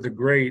Alexander the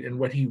Great and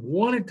what he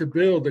wanted to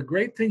build. The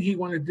great thing he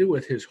wanted to do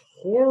with his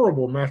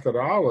horrible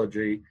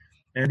methodology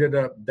ended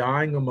up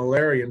dying of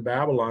malaria in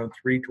Babylon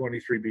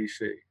 323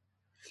 BC.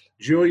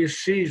 Julius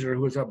Caesar,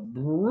 who was a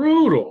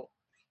brutal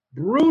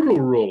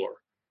ruler,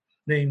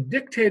 named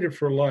dictator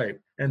for life,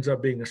 ends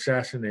up being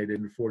assassinated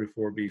in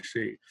 44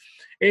 BC.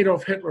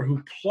 Adolf Hitler,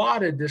 who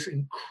plotted this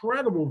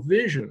incredible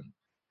vision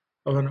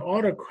of an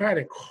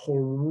autocratic,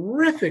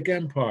 horrific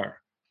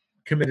empire,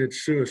 committed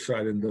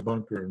suicide in the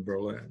bunker in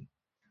Berlin.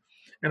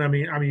 And I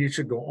mean, you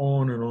should go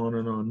on and on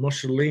and on.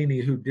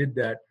 Mussolini, who did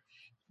that,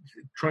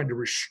 trying to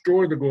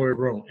restore the glory of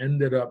Rome,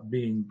 ended up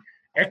being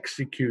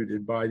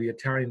executed by the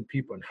Italian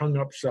people and hung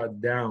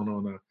upside down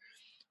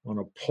on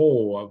a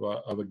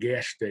pole of a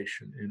gas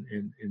station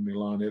in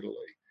Milan, Italy.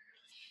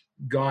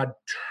 God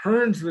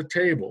turns the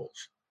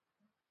tables.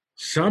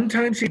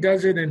 Sometimes he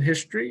does it in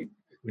history,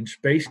 in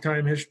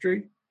space-time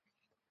history.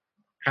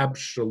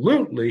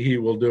 Absolutely, he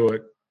will do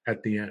it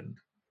at the end.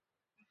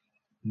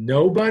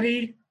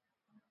 Nobody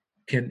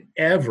can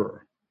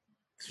ever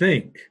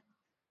think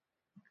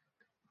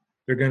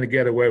they're going to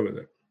get away with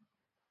it.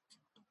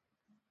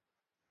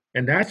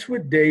 And that's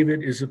what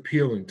David is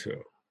appealing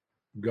to.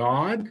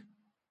 God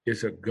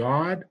is a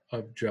God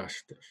of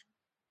justice.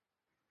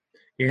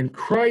 In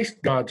Christ,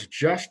 God's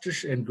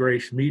justice and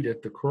grace meet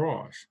at the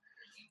cross.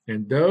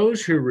 And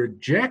those who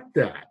reject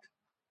that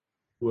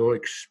will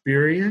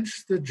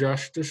experience the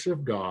justice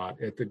of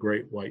God at the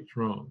great white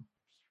throne.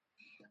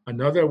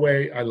 Another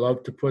way I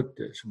love to put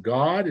this,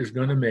 God is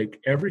going to make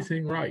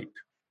everything right.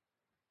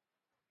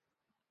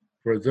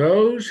 For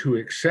those who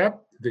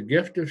accept the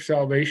gift of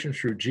salvation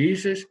through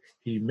Jesus,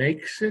 he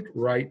makes it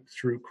right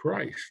through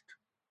Christ.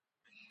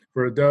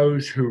 For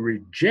those who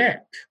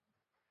reject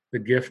the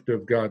gift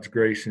of God's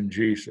grace in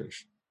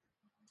Jesus,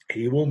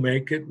 he will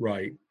make it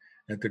right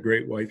at the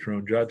great white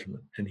throne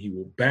judgment, and he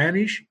will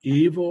banish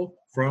evil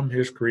from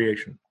his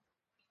creation.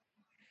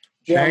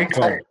 Jim,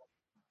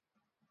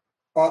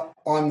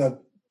 on the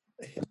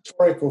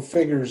historical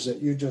figures that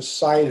you just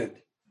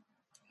cited,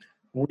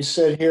 we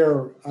sit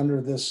here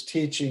under this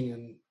teaching,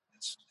 and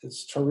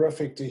it's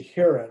terrific to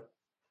hear it.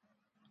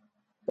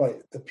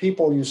 But the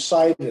people you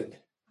cited,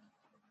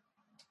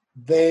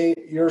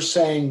 you're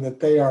saying that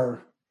they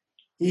are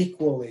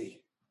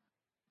equally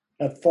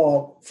at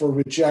fault for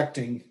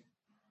rejecting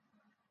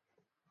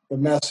the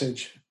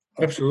message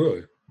of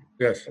Absolutely.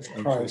 Yes.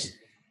 Christ.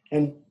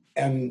 And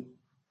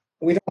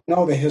we don't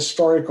know the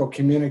historical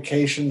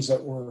communications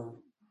that were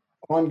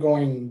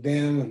ongoing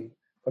then,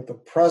 but the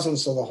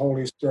presence of the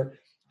Holy Spirit.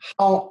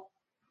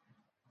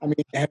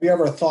 Have you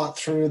ever thought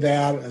through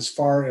that as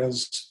far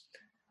as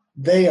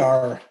they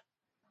are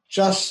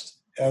just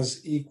as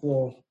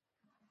equally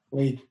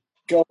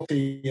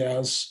guilty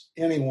as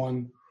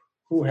anyone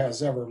who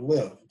has ever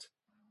lived?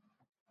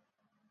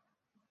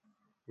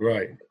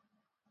 Right.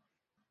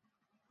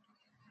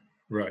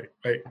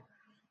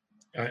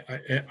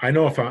 I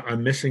know if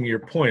I'm missing your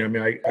point. I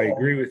mean, I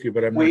agree with you,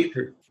 but I'm not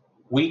sure.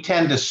 We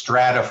tend to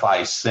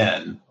stratify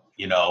sin.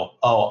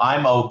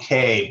 I'm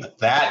okay, but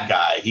that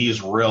guy,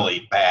 he's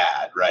really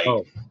bad, right?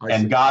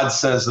 And God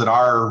says that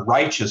our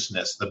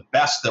righteousness, the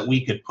best that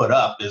we could put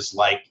up, is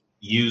like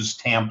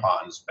used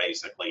tampons,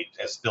 basically,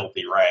 as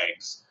filthy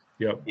rags.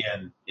 Yep.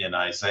 In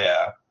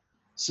Isaiah.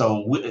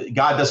 So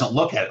God doesn't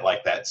look at it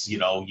like that.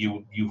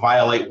 You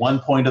violate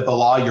one point of the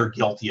law, you're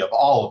guilty of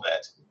all of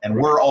it. And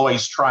we're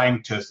always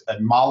trying to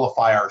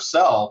mollify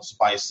ourselves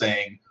by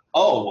saying,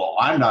 oh, well,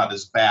 I'm not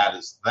as bad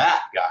as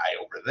that guy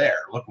over there.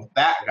 Look what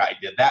that guy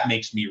did. That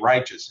makes me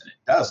righteous. And it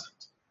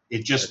doesn't.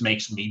 It just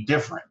makes me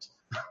different.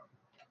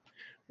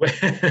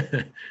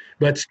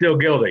 But still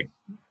guilty.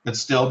 It's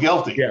still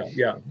guilty.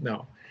 Yeah,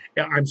 no.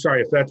 Yeah, I'm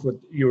sorry if that's what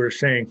you were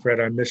saying, Fred.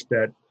 I missed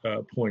that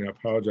point. I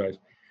apologize.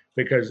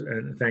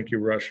 And thank you,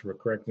 Russ, for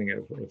correcting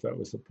it if that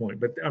was the point.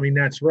 But I mean,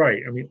 that's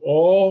right. I mean,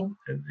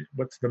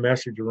 what's the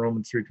message of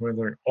Romans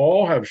 3:23?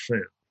 All have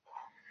sinned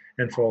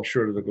and fall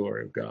short of the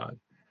glory of God.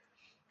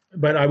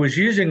 But I was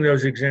using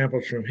those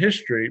examples from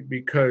history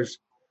because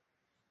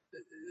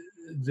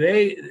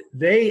they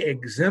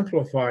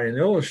exemplify and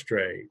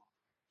illustrate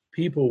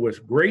people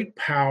with great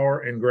power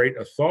and great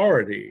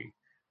authority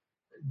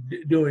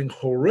doing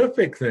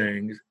horrific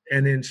things,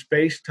 and in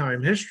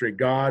space-time history,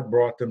 God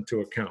brought them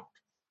to account.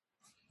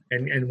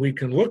 And we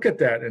can look at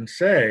that and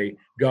say,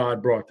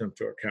 God brought them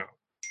to account.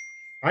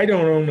 I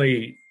don't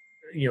only,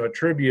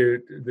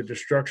 attribute the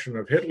destruction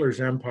of Hitler's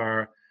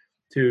empire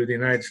to the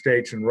United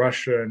States and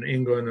Russia and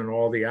England and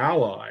all the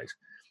allies.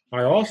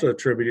 I also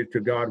attribute it to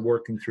God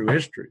working through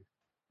history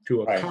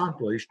to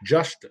accomplish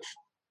justice.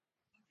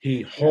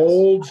 He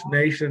holds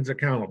nations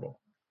accountable.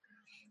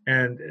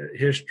 And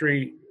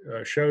history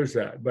shows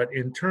that. But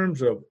in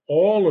terms of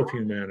all of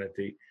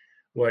humanity,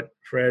 what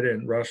Fred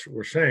and Russ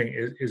were saying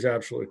is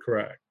absolutely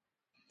correct.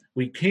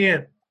 We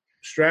can't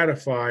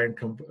stratify and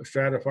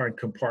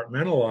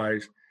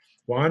compartmentalize.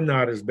 Well, I'm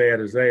not as bad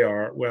as they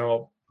are.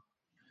 Well,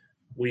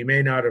 we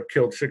may not have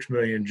killed 6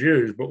 million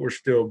Jews, but we're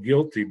still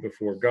guilty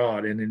before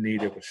God and in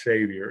need of a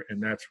Savior.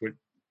 And that's what,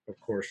 of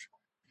course,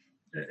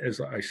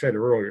 as I said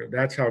earlier,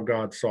 that's how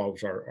God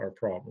solves our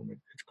problem.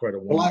 It's quite a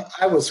wonderful. Well,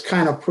 I was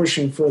kind of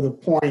pushing for the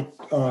point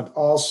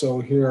also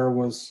here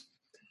was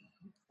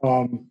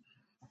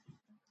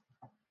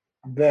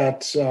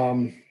that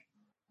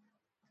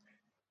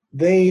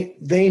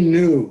they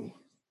knew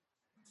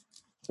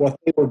what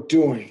they were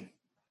doing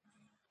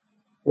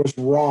was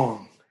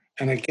wrong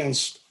and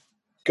against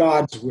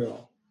God's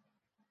will.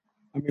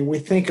 I mean, we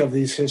think of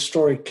these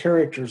historic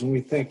characters and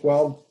we think,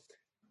 well,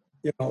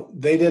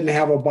 they didn't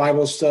have a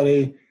Bible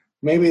study.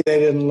 Maybe they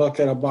didn't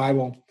look at a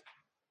Bible,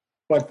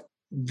 but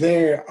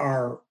they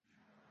are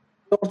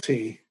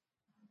guilty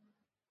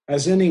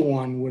as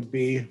anyone would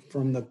be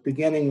from the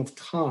beginning of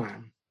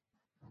time.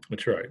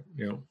 That's right.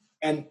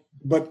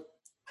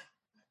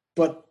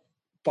 But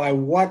by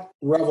what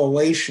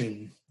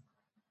revelation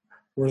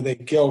were they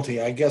guilty?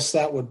 I guess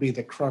that would be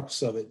the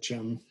crux of it,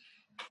 Jim.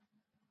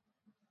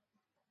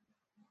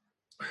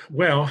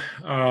 Well,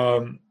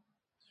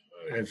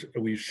 as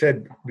we've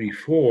said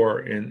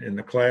before in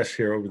the class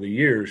here over the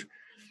years,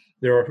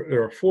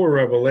 there are 4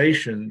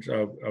 revelations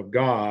of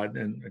God.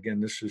 And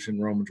again, this is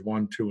in Romans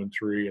 1, 2, and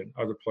 3 and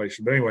other places.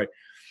 But anyway,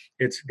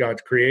 it's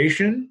God's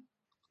creation.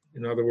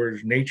 In other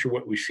words, nature,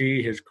 what we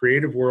see, his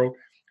creative world,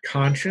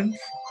 conscience,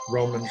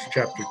 Romans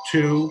chapter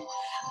 2,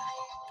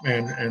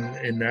 and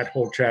in that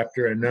whole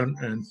chapter.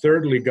 And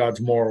thirdly, God's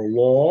moral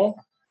law.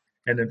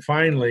 And then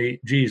finally,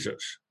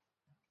 Jesus,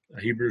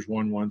 Hebrews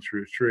 1, 1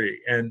 through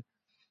 3. And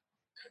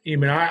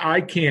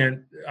I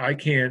can't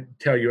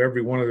tell you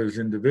every one of those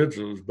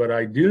individuals, but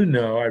I do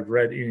know I've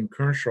read Ian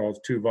Kershaw's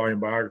 2-volume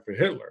biography of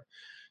Hitler,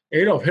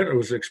 Adolf Hitler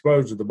was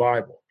exposed to the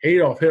Bible.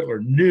 Adolf Hitler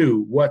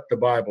knew what the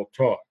Bible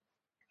taught.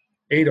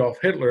 Adolf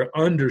Hitler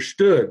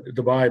understood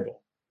the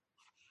Bible.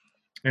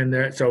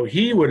 And so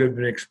he would have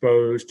been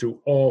exposed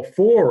to all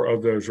four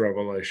of those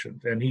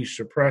revelations, and he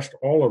suppressed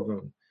all of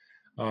them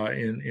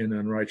in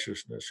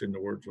unrighteousness, in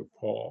the words of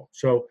Paul.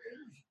 So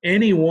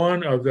any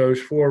one of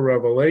those four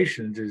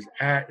revelations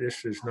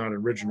this is not an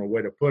original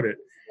way to put it,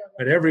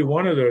 but every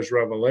one of those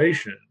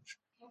revelations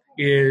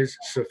is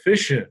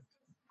sufficient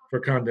for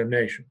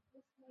condemnation.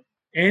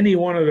 Any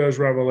one of those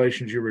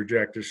revelations you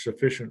reject is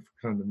sufficient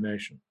for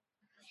condemnation.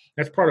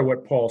 That's part of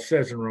what Paul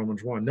says in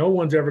Romans 1. No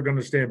one's ever going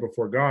to stand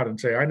before God and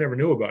say, I never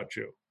knew about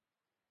you.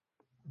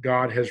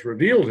 God has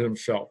revealed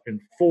himself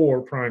in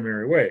four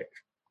primary ways.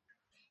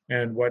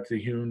 And what the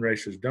human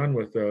race has done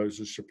with those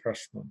is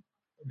suppress them,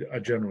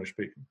 generally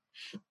speaking.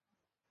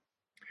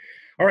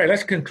 All right,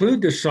 let's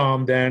conclude this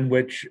psalm then,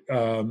 which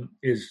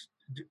is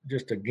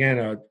just, again,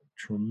 a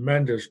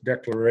tremendous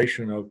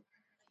declaration of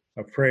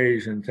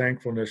praise and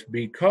thankfulness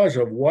because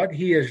of what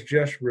he has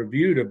just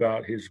reviewed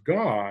about his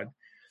God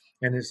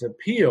and his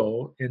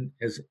appeal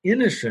as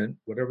innocent,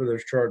 whatever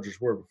those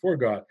charges were before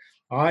God.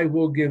 I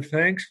will give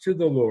thanks to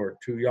the Lord,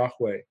 to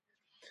Yahweh.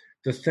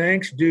 The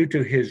thanks due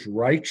to his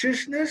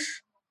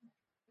righteousness,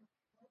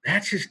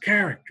 that's his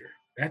character.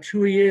 That's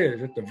who he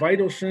is. At the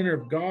vital center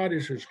of God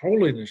is his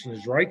holiness and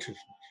his righteousness.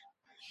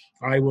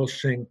 I will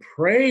sing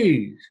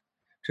praise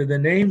to the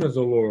name of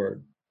the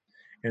Lord.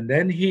 And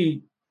then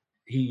he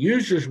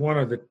uses one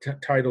of the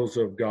titles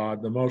of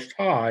God, the Most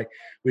High,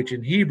 which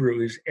in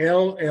Hebrew is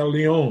El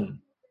Elyon.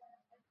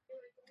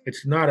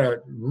 It's not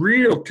a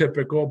real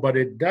typical, but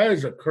it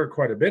does occur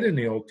quite a bit in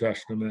the Old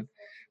Testament.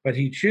 But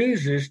he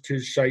chooses to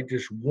cite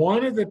just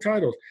one of the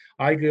titles.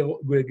 I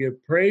will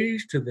give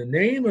praise to the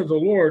name of the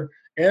Lord,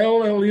 El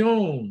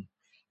Elyon,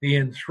 the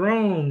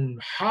enthroned,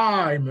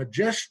 high,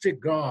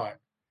 majestic God.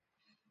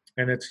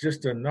 And it's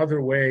just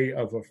another way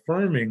of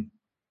affirming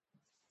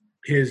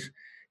his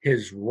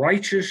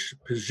righteous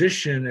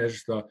position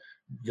as the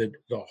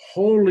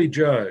holy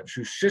judge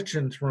who sits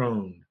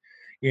enthroned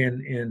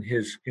in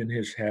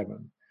his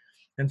heaven.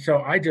 And so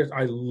I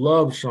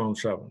love Psalm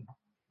 7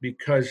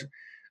 because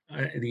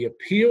the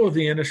appeal of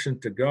the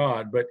innocent to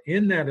God, but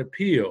in that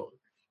appeal,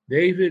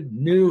 David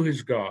knew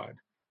his God,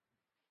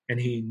 and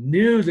he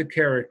knew the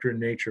character and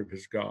nature of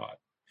his God,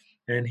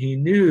 and he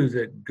knew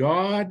that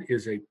God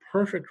is a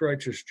perfect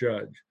righteous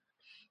judge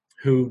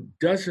who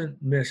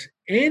doesn't miss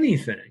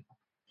anything.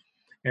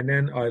 And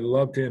then I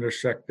love to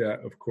intersect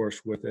that, of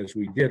course, with, as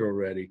we did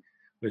already,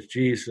 with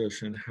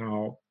Jesus and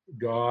how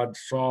God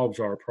solves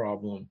our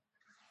problem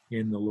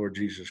in the Lord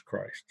Jesus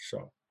Christ.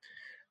 So,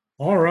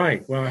 all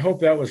right. Well, I hope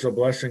that was a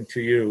blessing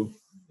to you.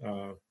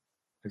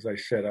 As I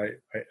said, I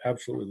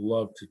absolutely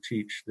love to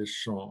teach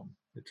this psalm.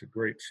 It's a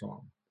great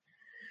psalm.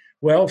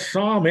 Well,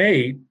 Psalm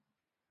 8,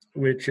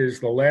 which is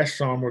the last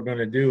psalm we're going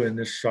to do in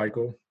this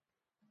cycle.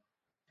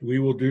 We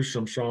will do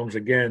some psalms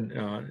again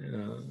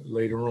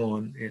later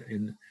on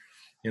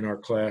in our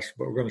class,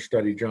 but we're going to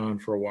study John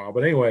for a while.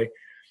 But anyway,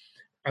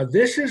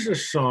 this is a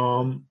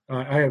psalm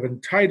I have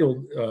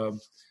entitled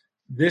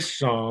this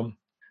psalm,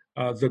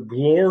 The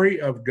Glory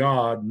of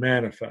God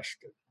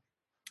Manifested.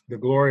 The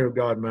Glory of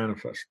God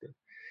Manifested.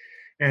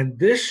 And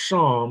this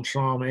psalm,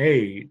 Psalm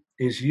 8,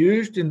 is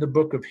used in the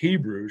book of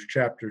Hebrews,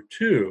 chapter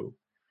 2,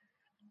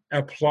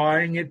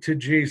 applying it to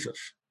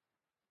Jesus.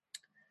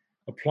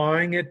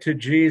 Applying it to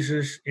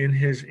Jesus in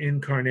his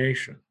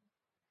incarnation.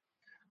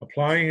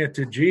 Applying it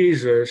to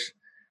Jesus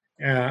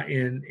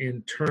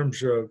in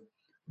terms of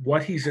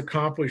what he's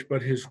accomplished,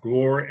 but his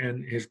glory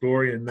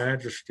and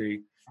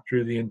majesty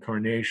through the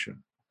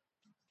incarnation.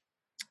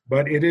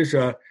 But it is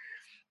a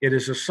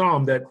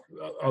psalm that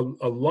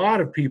a lot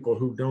of people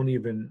who don't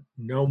even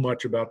know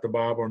much about the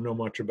Bible or know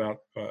much about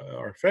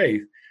our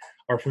faith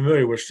are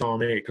familiar with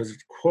Psalm 8 because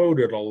it's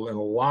quoted in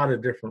a lot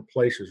of different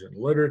places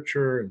in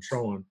literature and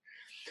so on.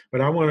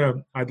 But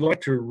I'd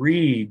like to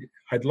read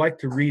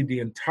the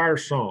entire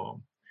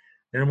psalm,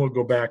 then we'll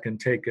go back and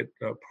take it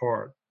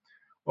apart.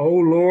 O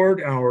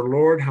Lord, our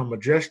Lord, how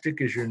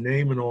majestic is your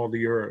name in all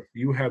the earth.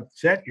 You have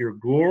set your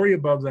glory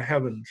above the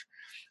heavens.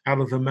 Out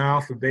of the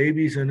mouth of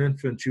babies and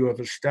infants you have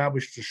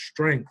established a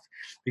strength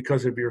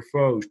because of your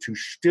foes to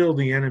still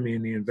the enemy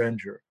and the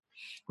avenger.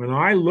 When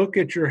I look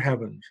at your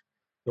heavens,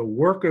 the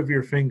work of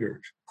your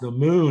fingers, the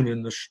moon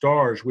and the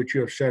stars which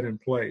you have set in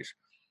place,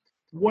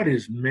 what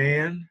is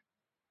man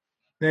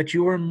that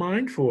you are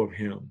mindful of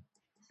him,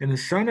 and the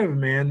Son of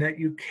Man that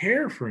you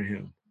care for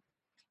him?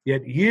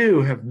 Yet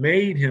you have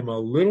made him a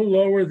little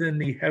lower than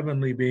the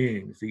heavenly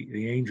beings,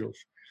 the angels,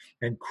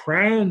 and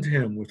crowned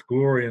him with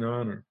glory and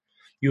honor.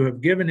 You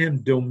have given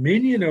him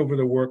dominion over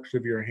the works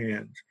of your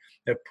hands,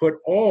 have put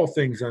all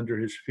things under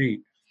his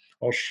feet,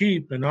 all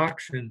sheep and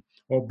oxen,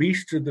 all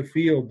beasts of the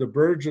field, the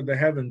birds of the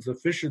heavens, the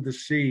fish of the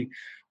sea,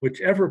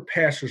 whichever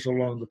passes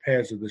along the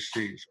paths of the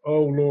seas.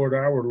 O Lord,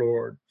 our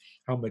Lord,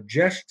 how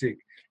majestic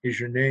is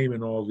your name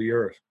in all the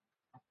earth.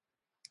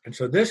 And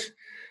so this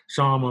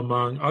psalm,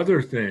 among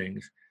other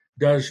things,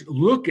 does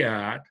look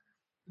at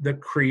the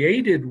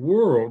created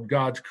world,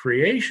 God's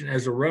creation,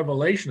 as a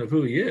revelation of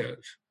who he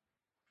is.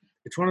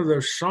 It's one of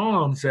those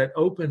Psalms that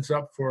opens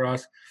up for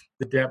us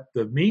the depth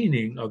of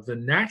meaning of the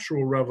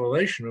natural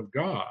revelation of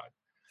God,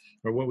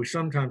 or what we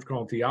sometimes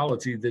call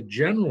theology, the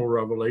general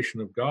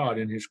revelation of God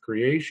in his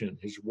creation,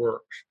 his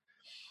works.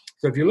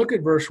 So if you look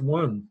at verse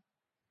 1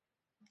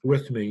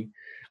 with me,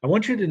 I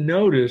want you to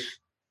notice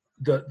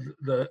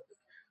the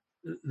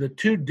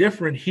two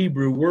different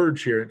Hebrew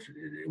words here.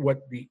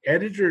 What the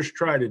editors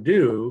try to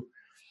do,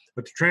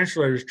 what the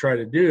translators try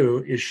to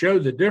do, is show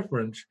the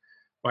difference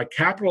by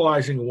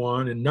capitalizing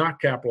one and not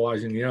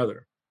capitalizing the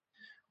other.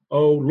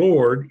 O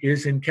Lord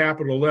is in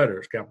capital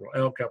letters, capital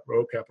L,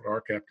 capital O, capital R,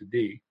 capital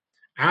D.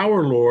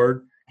 Our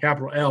Lord,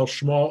 capital L,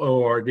 small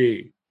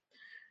O-R-D.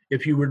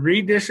 If you would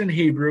read this in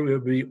Hebrew, it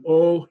would be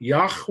O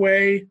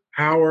Yahweh,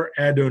 our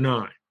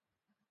Adonai.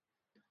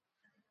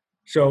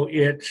 So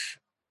it's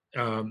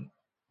a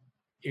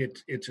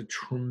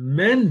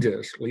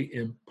tremendously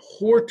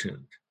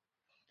important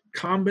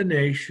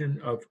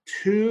combination of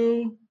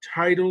two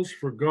titles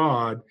for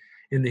God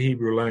in the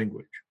Hebrew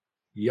language,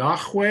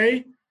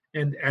 Yahweh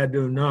and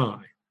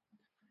Adonai.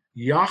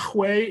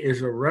 Yahweh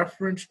is a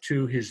reference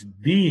to his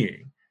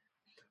being,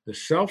 the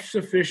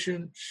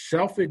self-sufficient,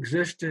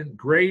 self-existent,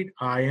 great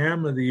I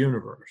am of the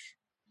universe.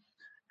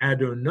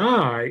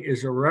 Adonai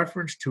is a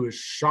reference to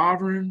his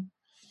sovereign,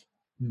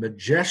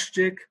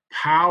 majestic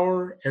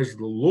power as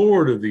the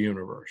Lord of the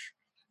universe,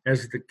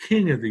 as the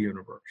King of the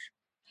universe.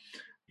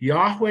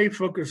 Yahweh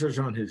focuses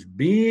on his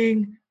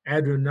being.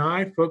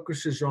 Adonai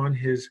focuses on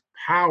his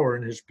power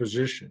and his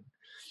position.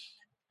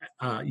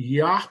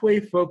 Yahweh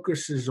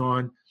focuses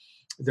on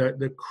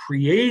the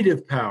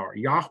creative power.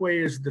 Yahweh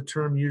is the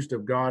term used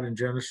of God in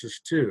Genesis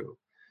 2.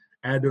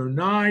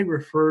 Adonai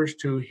refers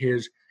to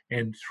his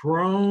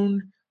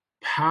enthroned,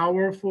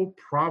 powerful,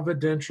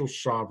 providential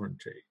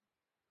sovereignty.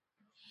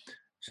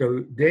 So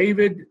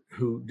David,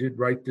 who did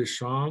write this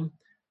psalm,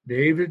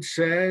 David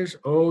says,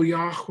 "O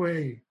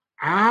Yahweh,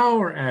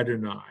 our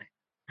Adonai,"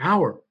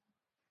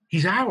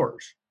 he's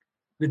ours,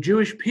 the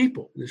Jewish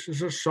people. This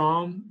is a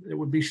psalm that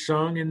would be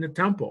sung in the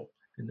temple,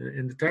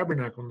 in the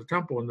tabernacle, in the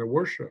temple, in their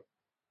worship.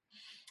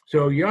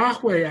 So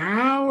Yahweh,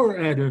 our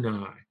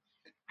Adonai,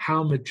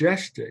 how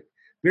majestic.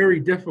 Very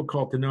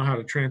difficult to know how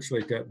to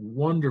translate that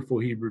wonderful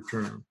Hebrew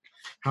term.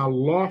 How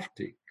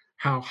lofty,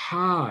 how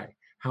high,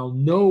 how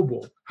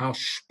noble, how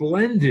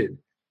splendid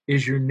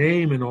is your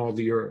name in all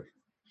the earth.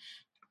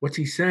 What's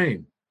he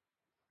saying?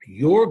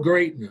 Your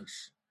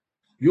greatness,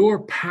 your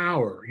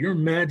power, your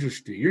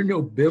majesty, your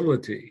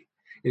nobility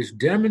is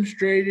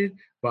demonstrated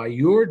by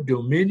your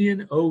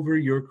dominion over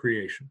your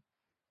creation.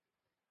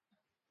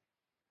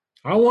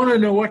 I want to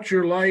know what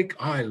you're like.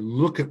 I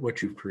look at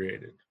what you've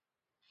created.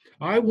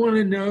 I want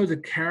to know the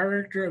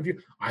character of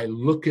you. I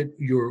look at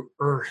your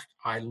earth.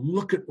 I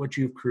look at what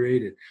you've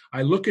created.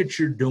 I look at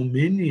your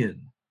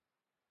dominion.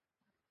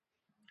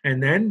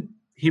 And then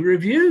he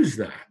reviews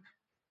that.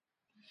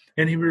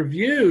 And he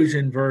reviews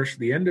in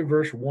the end of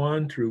verse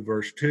 1 through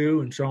verse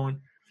 2 and so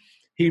on.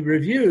 He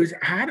reviews,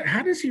 how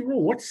does he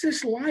rule? What's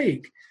this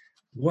like?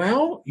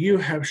 Well, you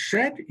have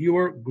set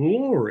your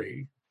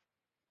glory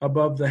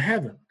above the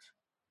heavens.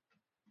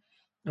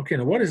 Okay,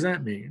 now what does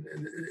that mean?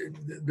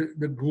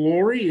 The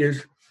glory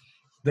is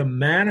the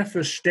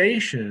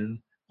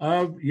manifestation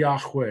of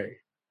Yahweh,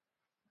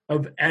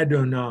 of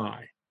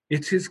Adonai.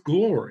 It's his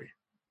glory.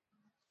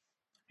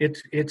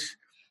 It's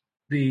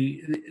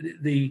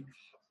the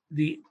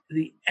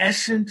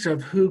essence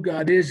of who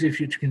God is, if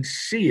you can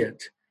see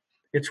it.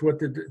 It's what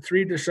the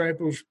three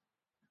disciples,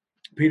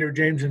 Peter,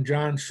 James, and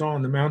John, saw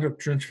on the Mount of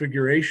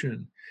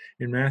Transfiguration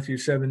in Matthew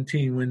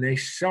 17, when they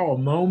saw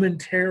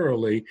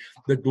momentarily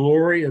the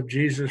glory of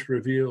Jesus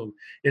revealed.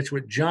 It's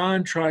what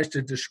John tries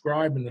to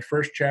describe in the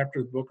first chapter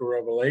of the book of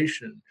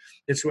Revelation.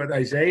 It's what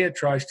Isaiah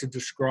tries to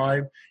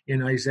describe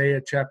in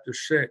Isaiah chapter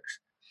 6.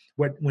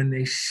 When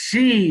they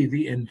see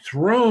the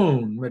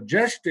enthroned,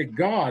 majestic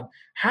God,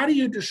 how do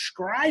you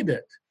describe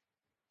it?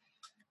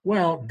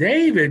 Well,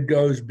 David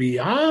goes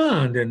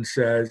beyond and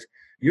says,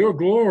 your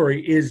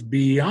glory is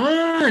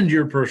beyond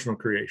your personal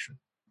creation.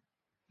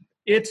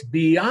 It's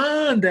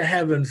beyond the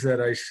heavens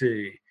that I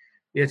see.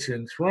 It's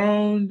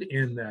enthroned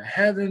in the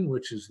heaven,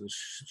 which is the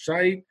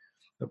site,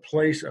 the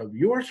place of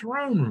your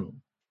throne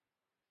room.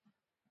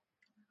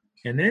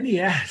 And then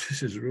he adds,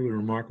 this is really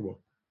remarkable,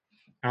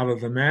 out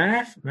of the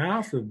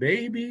mouth of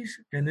babies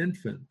and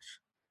infants,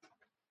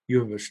 you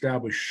have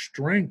established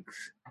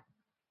strength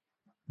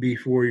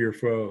before your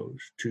foes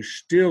to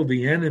still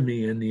the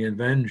enemy and the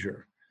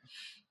avenger.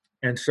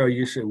 And so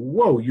you say,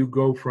 whoa, you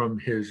go from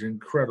his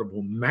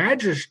incredible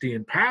majesty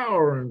and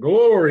power and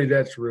glory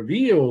that's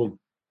revealed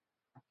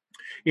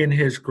in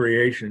his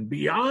creation,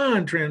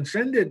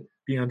 transcendent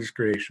beyond his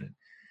creation,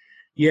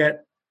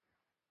 yet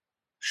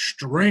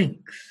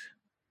strength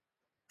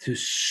to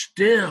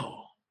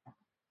still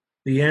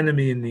the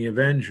enemy and the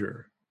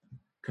avenger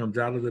comes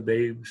out of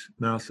the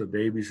mouths of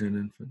babies and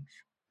infants.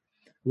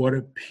 What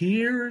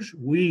appears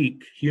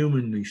weak,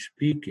 humanly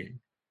speaking,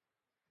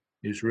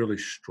 is really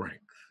strength.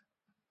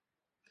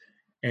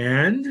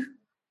 And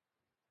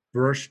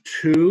Verse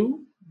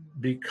 2,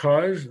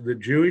 because the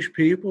Jewish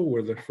people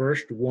were the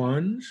first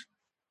ones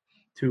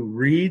to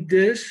read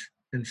this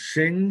and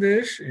sing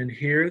this and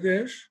hear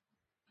this,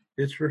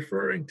 it's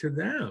referring to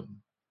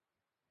them.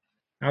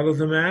 Out of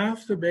the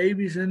mouths of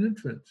babies and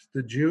infants,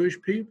 the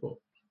Jewish people,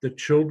 the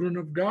children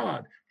of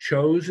God,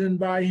 chosen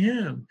by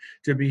him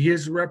to be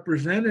his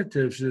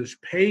representatives in this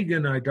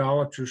pagan,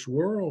 idolatrous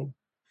world,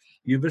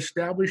 you've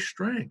established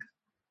strength.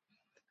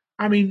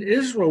 I mean,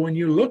 Israel, when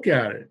you look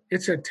at it,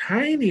 it's a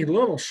tiny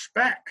little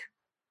speck.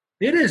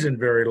 It isn't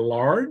very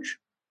large.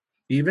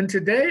 Even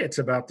today, it's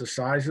about the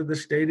size of the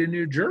state of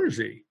New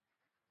Jersey.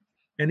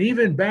 And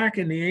even back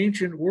in the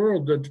ancient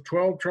world, the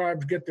 12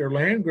 tribes get their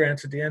land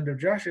grants at the end of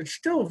Joshua. It's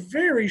still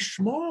very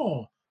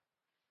small.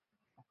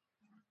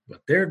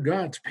 But they're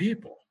God's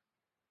people.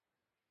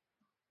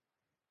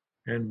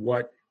 And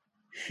what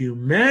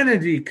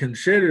humanity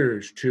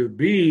considers to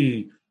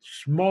be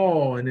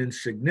small and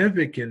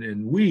insignificant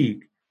and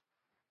weak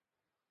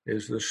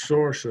is the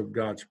source of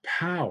God's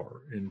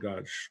power and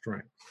God's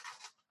strength.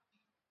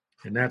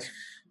 And that's,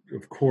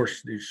 of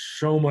course, there's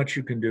so much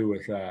you can do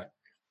with that,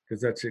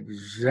 because that's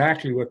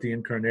exactly what the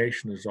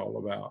incarnation is all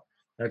about.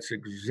 That's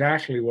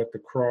exactly what the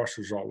cross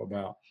is all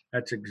about.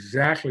 That's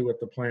exactly what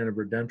the plan of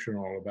redemption is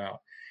all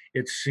about.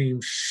 It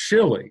seems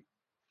silly,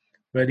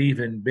 but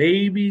even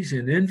babies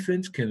and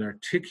infants can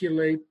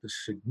articulate the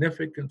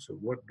significance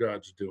of what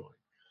God's doing.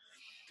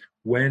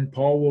 When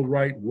Paul will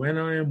write, when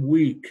I am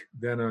weak,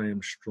 then I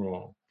am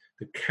strong.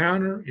 The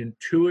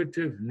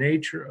counterintuitive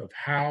nature of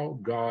how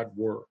God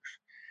works.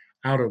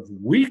 Out of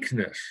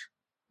weakness,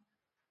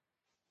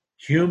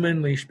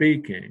 humanly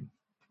speaking,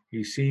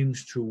 he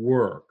seems to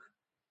work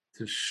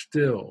to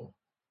still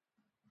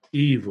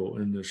evil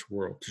in this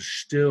world, to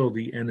still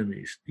the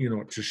enemies,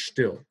 to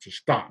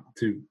stop,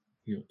 to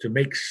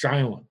make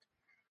silent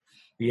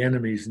the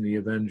enemies and the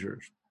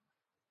avengers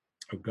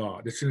of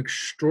God. It's an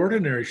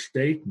extraordinary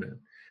statement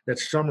that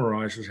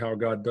summarizes how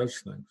God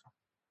does things.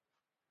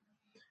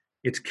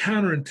 It's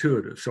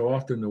counterintuitive so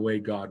often the way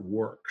God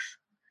works.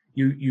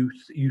 You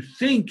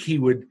think he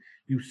would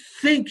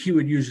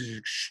use his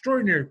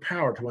extraordinary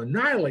power to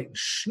annihilate and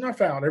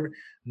snuff out every.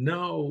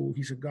 No,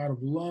 he's a God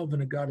of love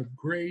and a God of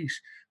grace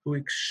who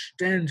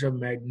extends a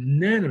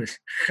magnanimous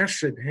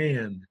chesed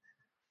hand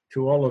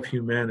to all of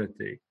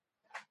humanity.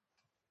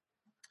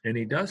 And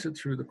he does it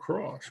through the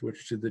cross,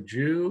 which to the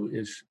Jew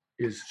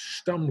is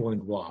stumbling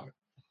block.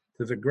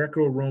 To the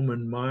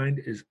Greco-Roman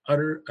mind is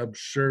utter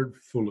absurd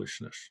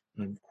foolishness.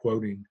 I'm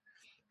quoting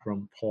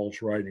from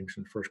Paul's writings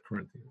in 1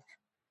 Corinthians.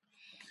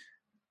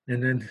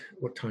 And then,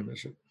 what time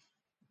is it?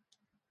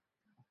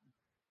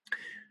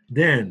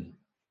 Then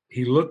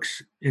he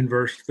looks in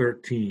verse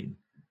 13.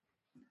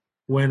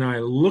 When I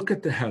look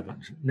at the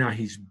heavens, now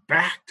he's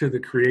back to the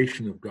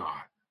creation of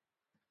God.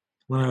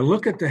 When I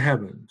look at the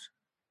heavens,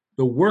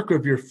 the work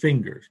of your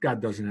fingers,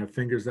 God doesn't have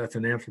fingers, that's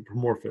an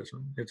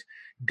anthropomorphism. It's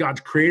God's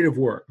creative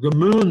work. The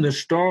moon, the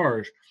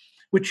stars,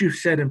 which you've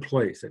set in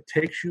place. That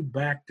takes you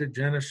back to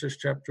Genesis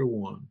chapter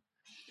 1.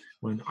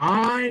 When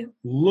I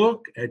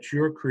look at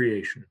your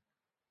creation.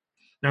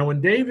 Now,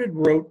 when David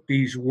wrote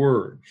these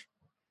words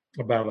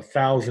about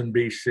 1000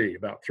 BC,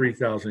 about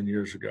 3,000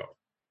 years ago,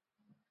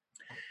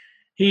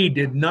 he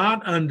did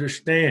not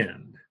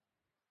understand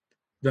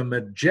the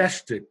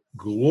majestic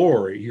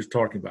glory he's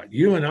talking about.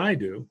 You and I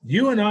do.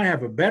 You and I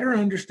have a better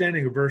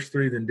understanding of verse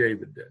 3 than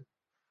David did,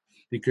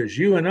 because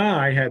you and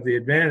I have the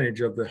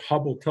advantage of the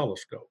Hubble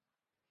telescope.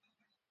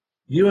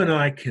 You and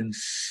I can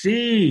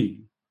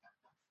see.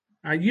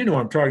 You know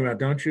what I'm talking about,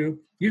 don't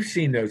you? You've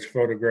seen those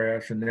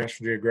photographs in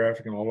National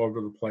Geographic and all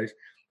over the place.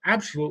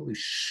 Absolutely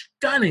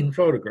stunning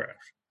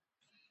photographs.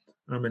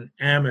 I'm an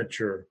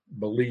amateur,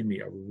 believe me,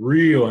 a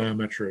real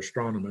amateur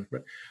astronomer,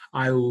 but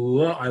I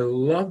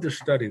love to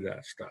study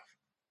that stuff.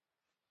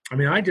 I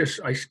mean, I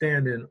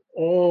stand in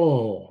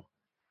awe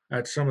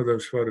at some of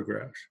those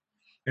photographs.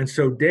 And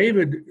so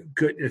David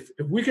could, if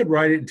we could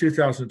write it in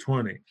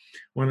 2020,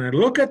 when I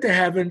look at the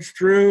heavens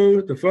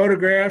through the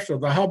photographs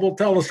of the Hubble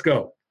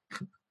telescope,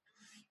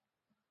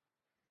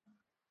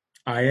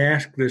 I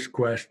ask this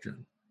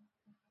question,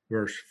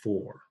 verse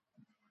 4.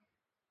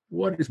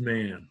 What is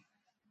man?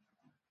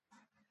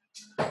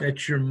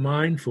 That you're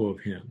mindful of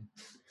him.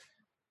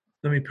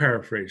 Let me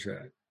paraphrase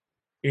that.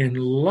 In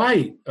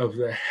light of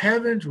the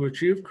heavens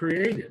which you've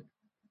created,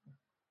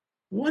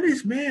 what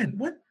is man?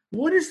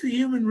 What is the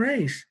human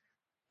race?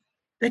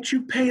 That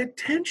you pay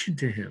attention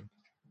to him.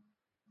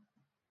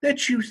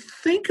 That you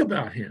think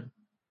about him.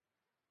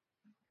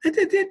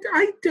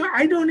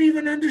 I don't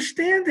even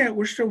understand that.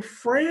 We're so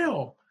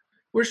frail.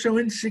 We're so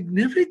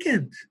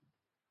insignificant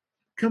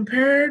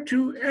compared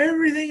to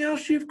everything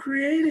else you've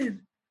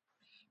created.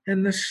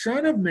 And the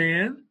Son of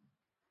Man,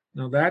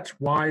 now that's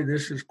why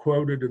this is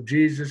quoted of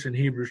Jesus in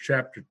Hebrews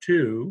chapter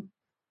 2,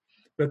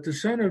 but the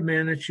Son of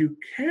Man, that you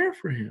care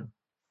for him.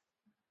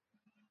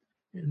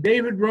 And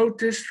David wrote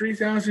this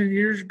 3,000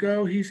 years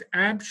ago. He's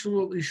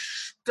absolutely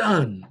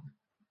stunned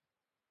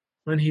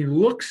when he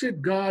looks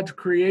at God's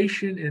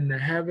creation in the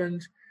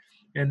heavens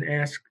and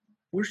asks,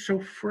 we're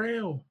so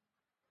frail.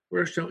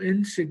 we're so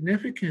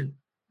insignificant.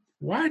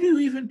 Why do you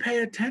even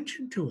pay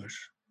attention to us?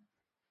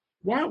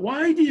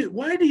 Why do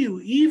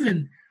you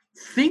even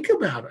think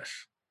about us?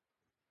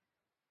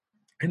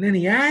 And then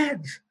he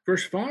adds,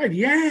 verse 5,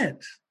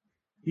 yet,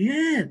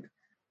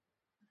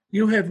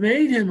 you have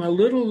made him a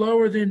little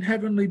lower than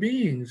heavenly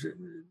beings,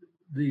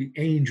 the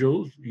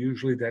angels,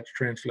 usually that's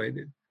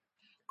translated,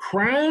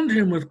 crowned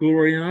him with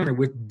glory and honor,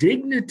 with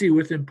dignity,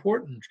 with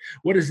importance.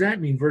 What does that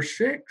mean? Verse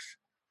 6,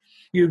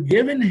 you've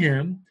given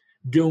him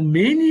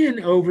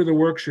dominion over the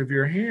works of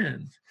your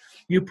hands.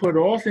 You put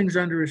all things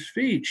under his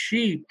feet,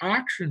 sheep,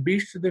 oxen,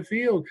 beasts of the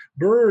field,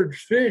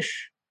 birds,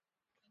 fish.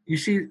 You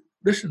see,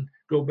 listen,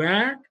 go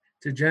back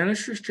to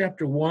Genesis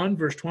chapter 1,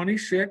 verse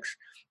 26,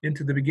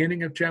 into the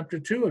beginning of chapter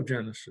 2 of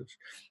Genesis.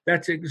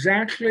 That's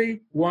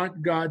exactly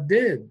what God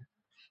did.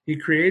 He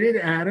created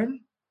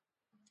Adam.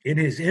 In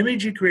his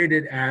image, he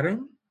created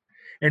Adam,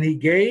 and he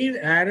gave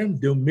Adam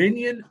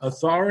dominion,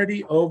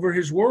 authority over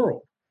his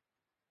world.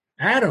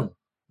 Adam,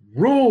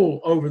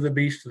 rule over the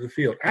beasts of the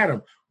field.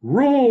 Adam,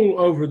 rule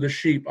over the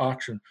sheep,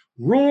 oxen.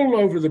 Rule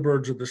over the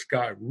birds of the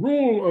sky.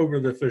 Rule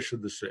over the fish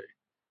of the sea.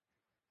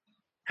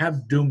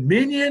 Have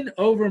dominion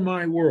over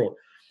my world.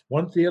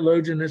 One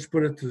theologian has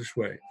put it this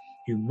way: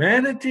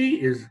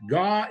 humanity is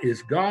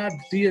God's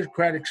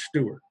theocratic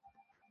steward.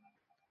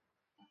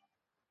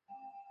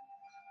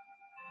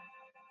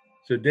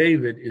 So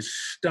David is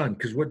stunned,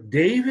 because what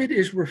David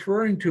is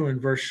referring to in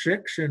verse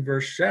 6 and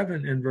verse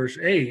 7 and verse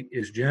 8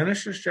 is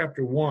Genesis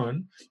chapter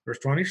 1, verse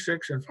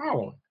 26 and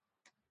following.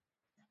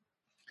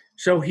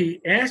 So he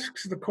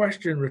asks the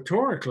question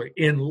rhetorically,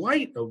 in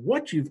light of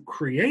what you've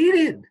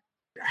created,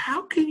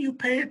 how can you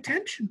pay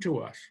attention to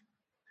us?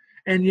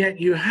 And yet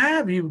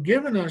you've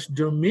given us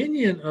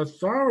dominion,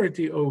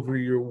 authority over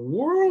your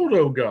world,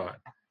 O God.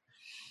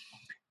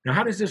 Now,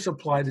 how does this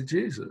apply to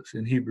Jesus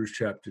in Hebrews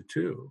chapter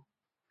 2?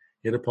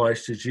 It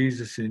applies to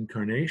Jesus'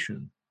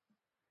 incarnation.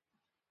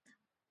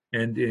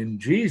 And in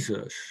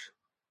Jesus,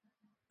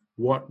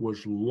 what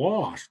was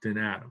lost in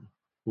Adam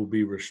will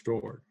be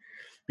restored.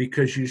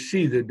 Because you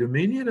see, the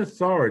dominion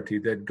authority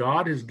that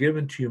God has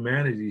given to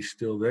humanity is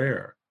still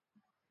there.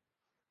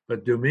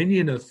 But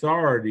dominion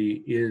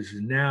authority is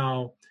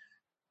now,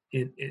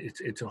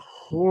 it's a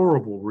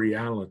horrible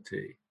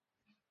reality.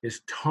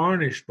 It's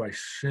tarnished by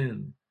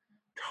sin,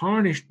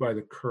 tarnished by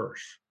the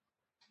curse.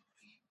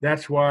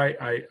 That's why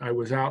I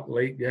was out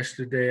late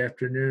yesterday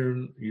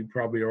afternoon. You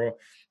probably are all.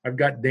 I've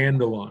got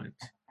dandelions.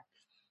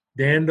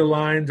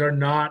 Dandelions are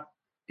not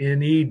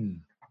in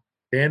Eden.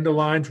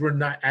 Dandelions were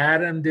not,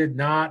 Adam did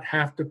not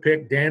have to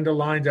pick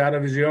dandelions out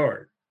of his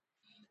yard.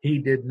 He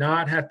did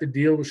not have to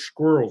deal with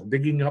squirrels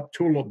digging up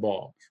tulip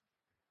bulbs.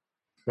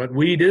 But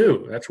we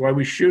do. That's why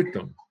we shoot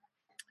them.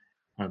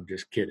 I'm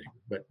just kidding,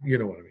 but you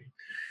know what I mean.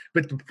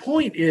 But the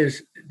point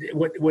is,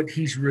 what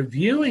he's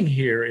reviewing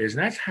here is,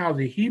 that's how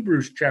the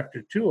Hebrews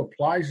chapter 2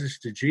 applies this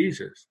to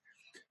Jesus.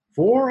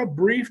 For a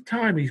brief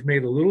time, he's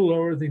made a little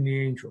lower than the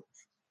angels.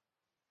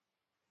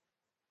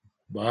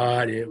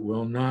 But it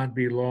will not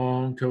be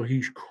long till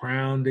he's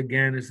crowned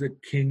again as the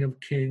King of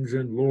Kings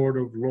and Lord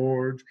of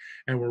Lords,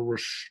 and will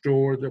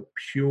restore the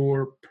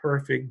pure,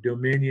 perfect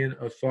dominion,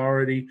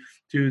 authority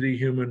to the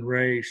human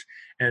race.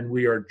 And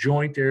we are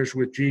joint heirs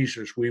with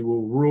Jesus. We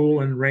will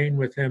rule and reign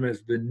with him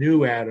as the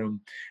new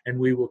Adam, and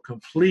we will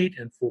complete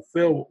and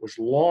fulfill what was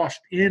lost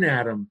in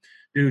Adam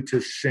due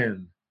to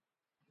sin.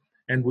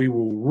 And we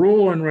will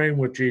rule and reign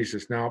with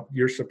Jesus. Now,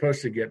 you're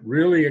supposed to get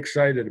really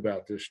excited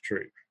about this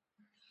truth.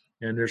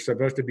 And there's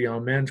supposed to be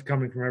amens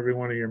coming from every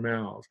one of your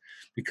mouths,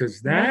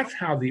 because that's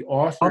how the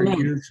author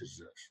uses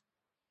this.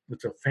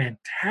 It's a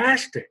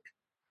fantastic,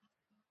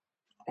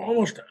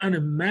 almost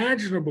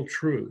unimaginable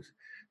truth.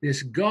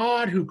 This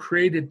God who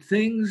created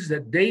things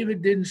that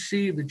David didn't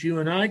see, that you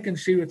and I can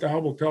see with the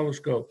Hubble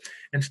telescope,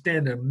 and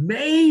stand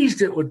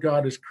amazed at what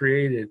God has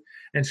created,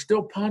 and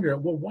still ponder,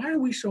 well, why are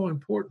we so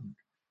important?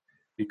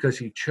 Because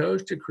he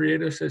chose to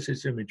create us as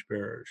his image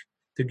bearers,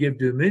 to give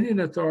dominion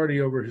authority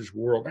over his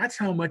world. That's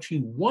how much he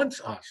wants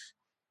us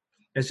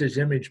as his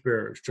image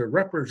bearers, to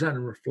represent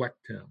and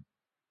reflect him.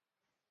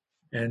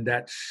 And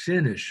that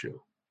sin issue,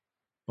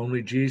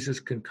 only Jesus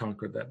can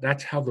conquer that.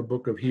 That's how the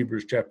book of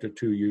Hebrews chapter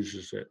 2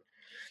 uses it.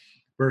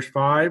 Verse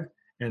 5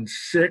 and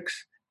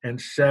 6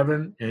 and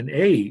 7 and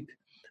 8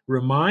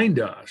 remind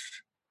us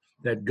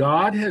that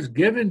God has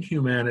given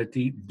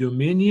humanity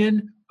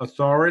dominion,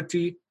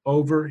 authority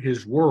over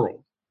his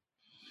world.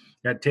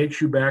 That takes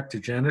you back to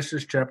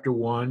Genesis chapter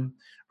 1,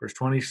 verse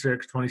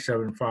 26,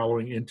 27,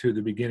 following into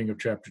the beginning of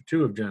chapter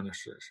 2 of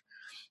Genesis.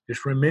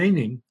 Just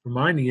reminding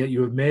that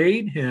you have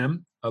made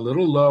him a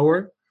little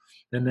lower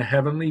than the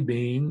heavenly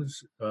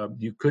beings.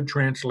 You could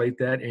translate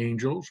that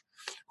angels.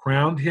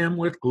 Crowned him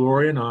with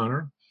glory and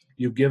honor.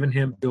 You've given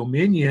him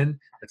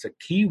dominion, that's a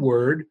key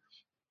word,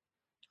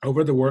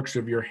 over the works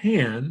of your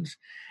hands,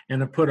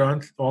 and have put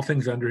on all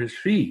things under his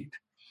feet.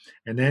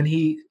 And then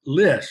he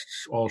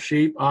lists all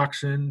sheep,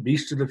 oxen,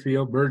 beasts of the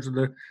field, birds of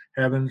the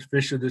heavens,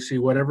 fish of the sea,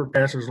 whatever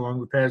passes along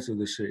the paths of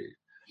the sea.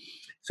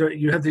 So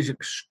you have this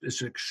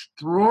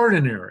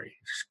extraordinary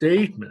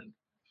statement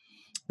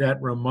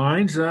that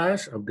reminds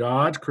us of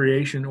God's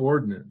creation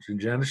ordinance in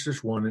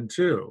Genesis 1 and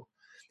 2.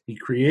 He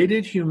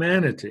created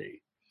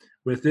humanity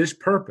with this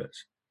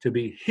purpose, to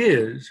be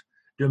his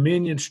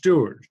dominion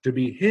stewards, to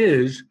be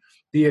his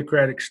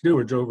theocratic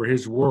stewards over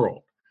his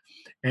world.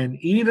 And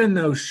even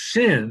though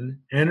sin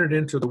entered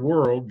into the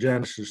world,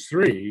 Genesis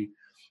 3,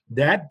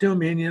 that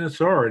dominion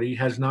authority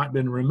has not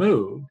been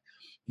removed.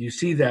 You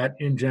see that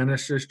in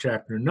Genesis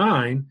chapter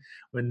 9,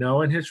 when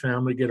Noah and his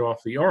family get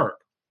off the ark.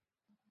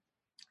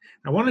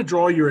 I want to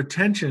draw your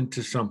attention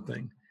to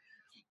something,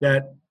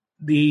 that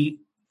the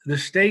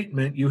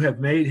statement, you have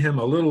made him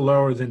a little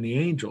lower than the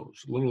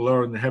angels, a little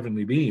lower than the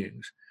heavenly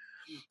beings.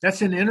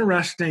 That's an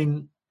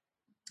interesting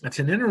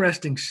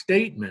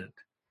statement,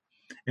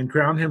 and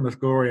crown him with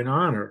glory and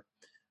honor.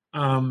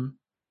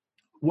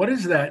 What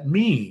does that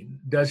mean?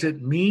 Does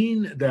it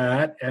mean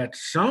that at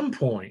some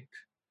point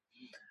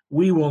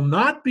we will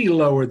not be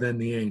lower than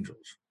the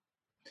angels?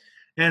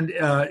 And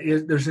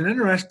there's an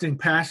interesting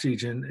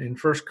passage in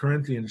 1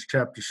 Corinthians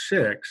chapter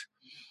 6,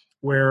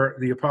 where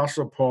the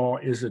Apostle Paul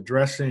is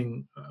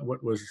addressing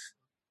what was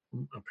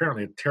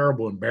apparently a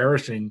terrible,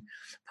 embarrassing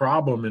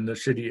problem in the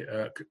city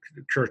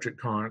church at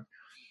Corinth.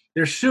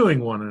 They're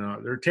suing one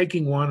another. They're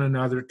taking one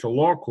another to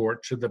law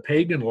courts, to the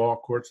pagan law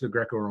courts of the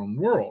Greco-Roman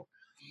world.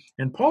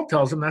 And Paul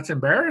tells them that's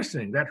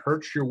embarrassing. That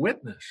hurts your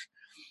witness.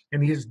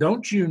 And he says,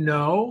 don't you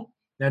know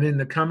that in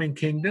the coming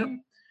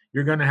kingdom,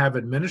 you're going to have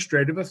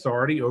administrative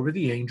authority over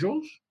the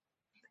angels?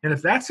 And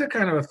if that's the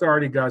kind of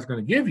authority God's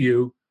going to give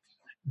you,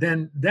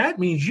 then that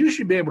means you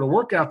should be able to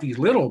work out these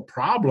little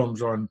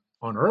problems on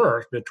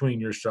earth between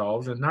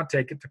yourselves and not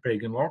take it to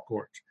pagan law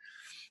courts.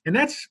 And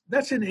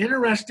that's an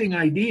interesting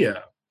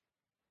idea.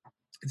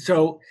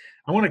 So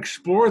I want to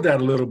explore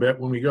that a little bit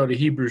when we go to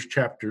Hebrews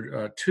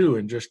chapter 2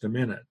 in just a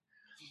minute.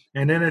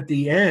 And then at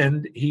the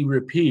end, he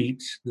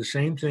repeats the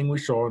same thing we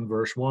saw in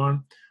verse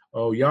 1.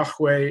 O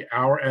Yahweh,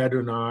 our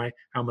Adonai,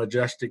 how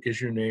majestic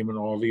is your name in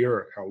all the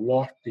earth. How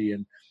lofty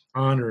and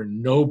honor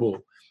and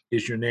noble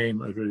is your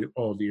name over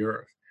all the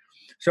earth.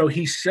 So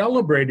he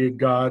celebrated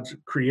God's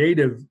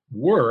creative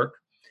work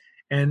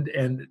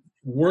and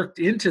worked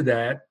into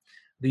that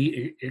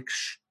the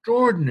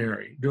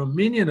extraordinary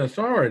dominion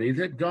authority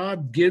that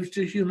God gives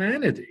to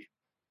humanity.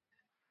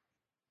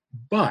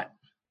 But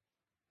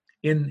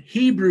in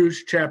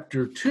Hebrews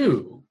chapter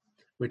 2,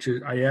 which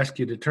is, I ask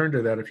you to turn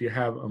to that if you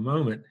have a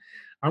moment,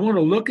 I want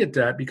to look at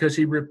that because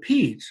he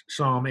repeats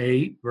Psalm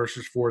 8,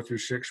 verses 4 through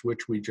 6,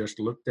 which we just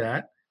looked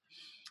at,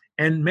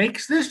 and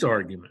makes this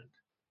argument.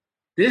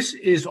 This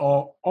is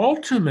all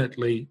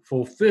ultimately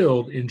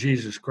fulfilled in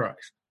Jesus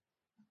Christ.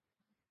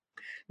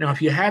 Now,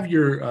 if you have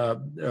your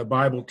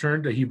Bible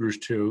turned to Hebrews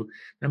 2,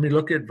 let me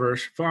look at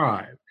verse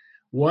 5.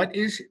 What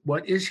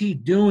is he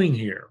doing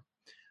here?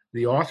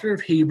 The author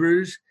of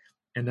Hebrews,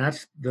 and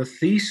that's the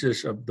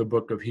thesis of the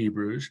book of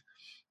Hebrews,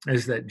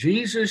 is that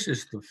Jesus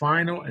is the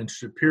final and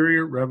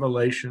superior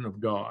revelation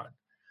of God.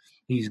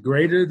 He's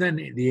greater than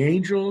the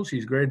angels,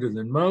 he's greater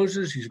than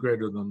Moses, he's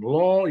greater than the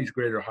law, he's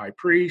greater high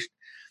priest,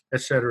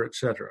 etc.,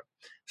 etc.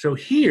 So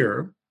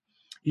here,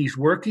 he's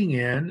working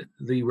in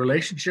the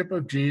relationship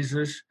of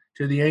Jesus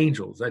to the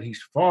angels, that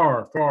he's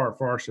far, far,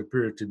 far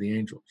superior to the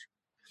angels.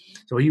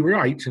 So he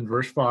writes in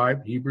verse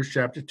 5, Hebrews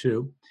chapter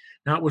 2,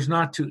 now it was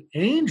not to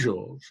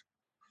angels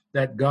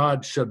that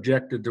God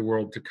subjected the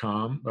world to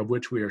come, of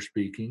which we are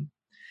speaking.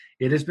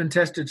 It has been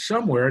tested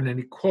somewhere, and then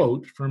he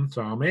quotes from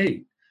Psalm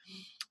 8.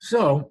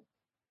 So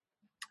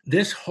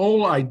this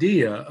whole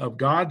idea of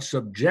God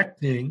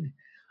subjecting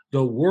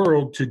the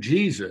world to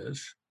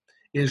Jesus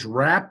is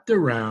wrapped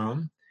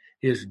around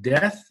his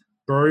death,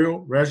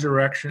 burial,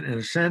 resurrection, and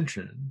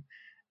ascension,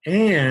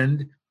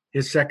 and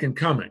his second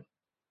coming.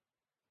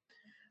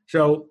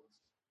 So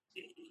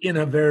in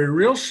a very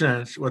real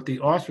sense, what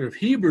the author of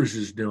Hebrews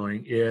is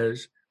doing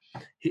is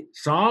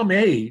Psalm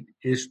 8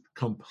 is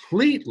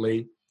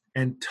completely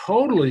and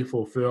totally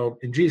fulfilled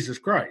in Jesus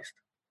Christ.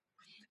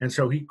 And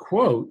so he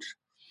quotes,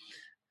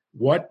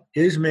 what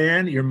is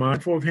man? You're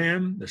mindful of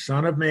him, the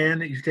Son of Man,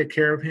 that you take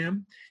care of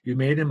him. You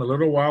made him a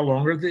little while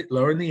lower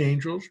than the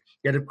angels,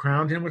 yet have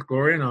crowned him with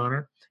glory and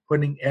honor,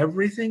 putting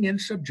everything in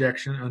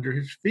subjection under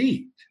his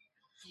feet.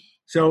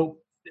 So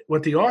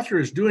what the author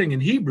is doing in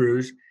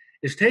Hebrews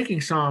is taking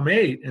Psalm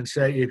 8 and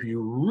say, if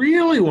you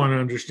really want to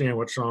understand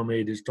what Psalm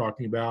 8 is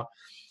talking about,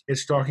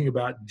 it's talking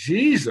about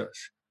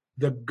Jesus,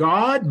 the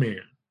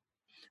God-man,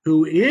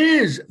 who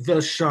is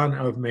the Son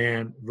of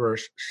Man,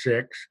 verse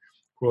 6,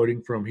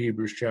 quoting from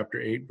Hebrews chapter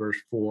 8, verse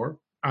 4.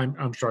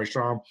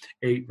 Psalm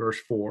 8, verse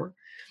 4.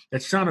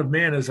 That Son of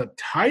Man is a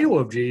title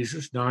of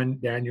Jesus,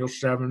 Daniel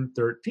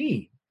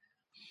 7:13,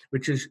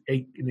 which is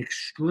an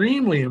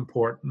extremely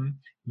important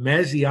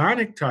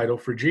messianic title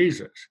for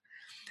Jesus.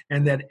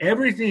 And that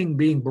everything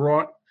being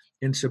brought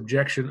in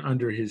subjection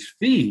under his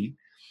feet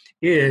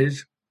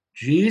is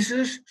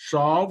Jesus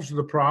solves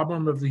the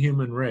problem of the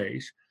human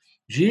race.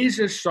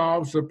 Jesus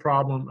solves the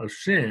problem of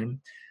sin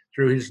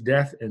through his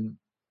death and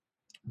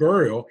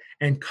burial,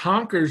 and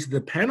conquers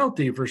the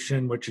penalty for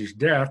sin, which is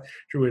death,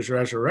 through his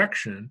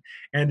resurrection,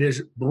 and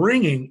is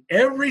bringing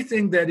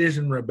everything that is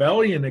in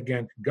rebellion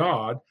against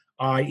God,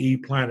 i.e.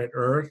 planet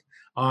Earth,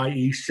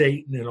 i.e.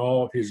 Satan and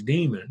all of his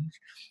demons,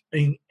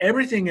 and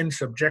everything in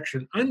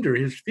subjection under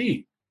his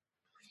feet.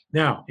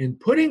 Now, in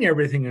putting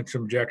everything in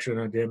subjection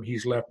unto him,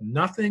 he's left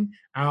nothing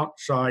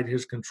outside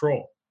his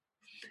control,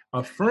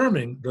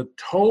 affirming the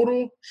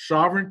total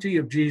sovereignty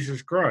of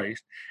Jesus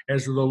Christ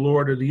as the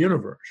Lord of the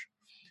universe.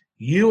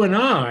 You and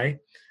I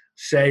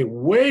say,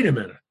 wait a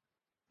minute.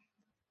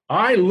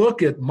 I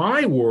look at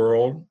my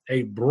world,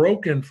 a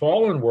broken,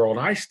 fallen world,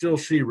 I still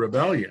see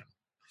rebellion.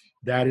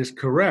 That is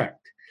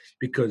correct,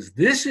 because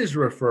this is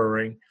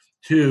referring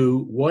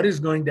to what is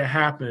going to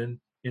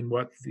happen in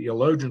what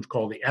theologians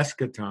call the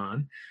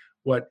eschaton,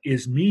 what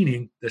is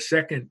meaning the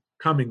second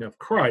coming of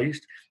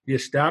Christ, the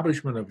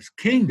establishment of his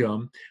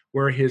kingdom,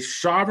 where his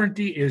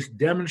sovereignty is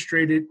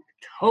demonstrated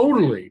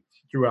totally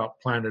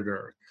throughout planet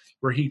Earth,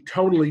 where he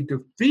totally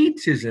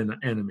defeats his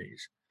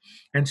enemies.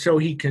 And so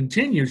he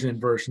continues in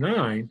verse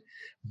 9,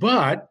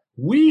 but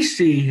we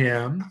see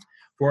him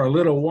for a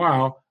little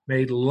while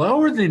made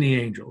lower than the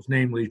angels,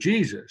 namely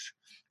Jesus,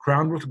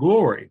 crowned with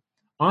glory,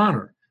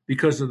 honor,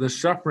 because of the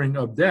suffering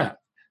of death,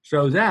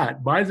 so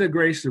that by the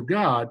grace of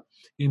God,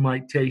 he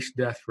might taste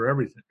death for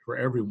everything, for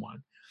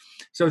everyone.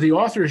 So the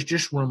author is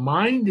just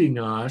reminding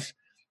us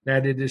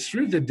that it is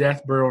through the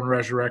death, burial, and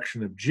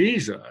resurrection of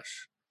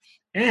Jesus,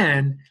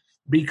 and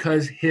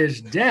because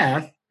his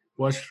death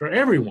was for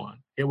everyone.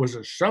 It was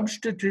a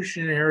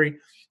substitutionary,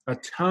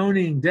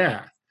 atoning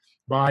death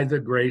by the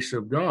grace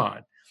of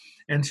God.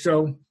 And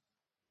so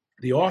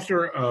the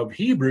author of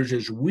Hebrews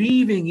is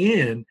weaving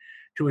in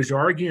to his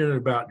argument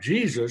about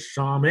Jesus,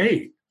 Psalm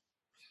 8,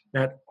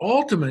 that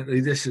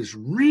ultimately this is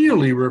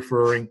really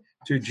referring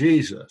to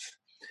Jesus.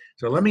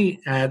 So let me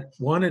add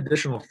one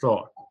additional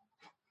thought.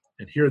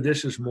 And here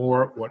this is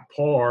more what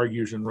Paul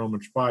argues in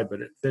Romans 5,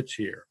 but it fits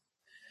here.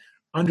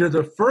 Under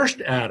the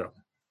first Adam,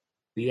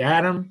 the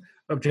Adam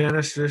of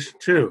Genesis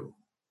 2,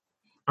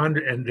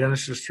 and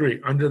Genesis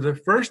 3, under the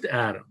first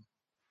Adam,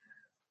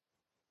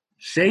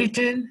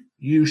 Satan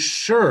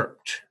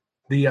usurped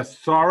the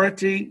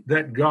authority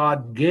that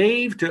God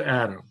gave to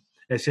Adam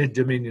as his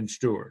dominion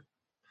steward.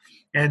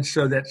 And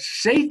so that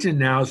Satan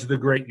now is the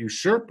great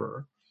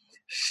usurper.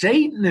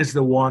 Satan is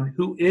the one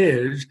who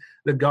is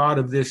the God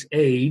of this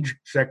age,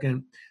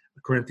 2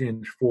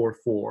 Corinthians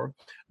 4:4,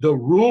 the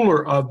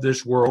ruler of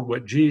this world,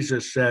 what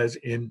Jesus says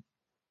in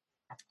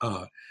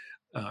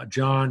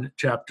John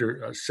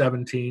chapter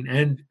 17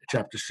 and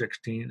chapter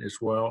 16 as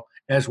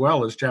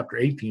well as chapter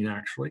 18,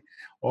 actually.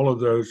 All of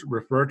those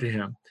refer to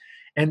him.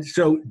 And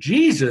so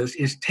Jesus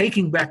is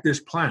taking back this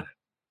planet.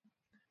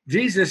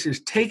 Jesus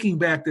is taking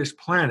back this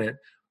planet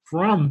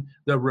from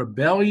the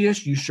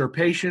rebellious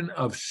usurpation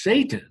of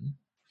Satan,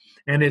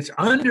 and it's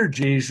under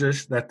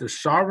Jesus that the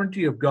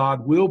sovereignty of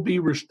God will be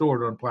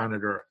restored on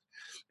planet Earth,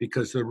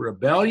 because the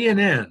rebellion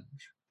ends.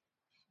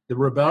 The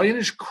rebellion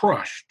is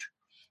crushed.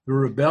 The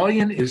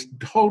rebellion is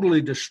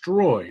totally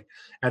destroyed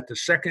at the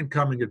second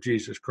coming of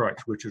Jesus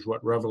Christ, which is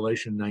what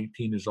Revelation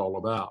 19 is all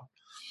about.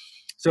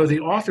 So the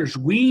author's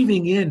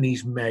weaving in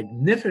these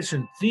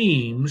magnificent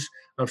themes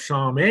of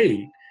Psalm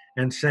 8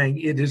 and saying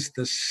it is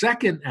the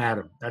second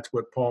Adam. That's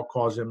what Paul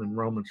calls him in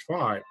Romans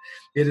 5.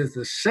 It is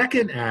the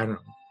second Adam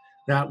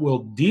that will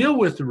deal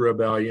with the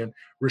rebellion,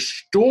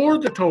 restore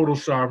the total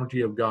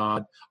sovereignty of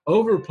God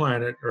over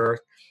planet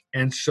Earth,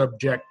 and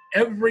subject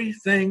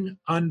everything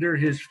under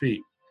his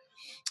feet.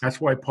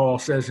 That's why Paul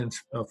says in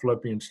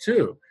Philippians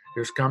 2,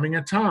 there's coming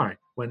a time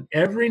when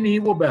every knee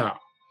will bow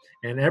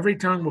and every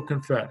tongue will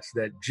confess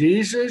that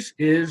Jesus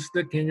is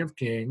the King of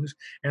Kings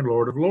and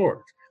Lord of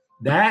Lords.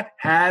 That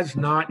has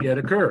not yet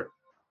occurred.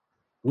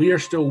 We are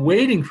still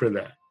waiting for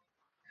that.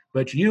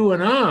 But you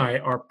and I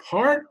are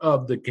part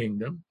of the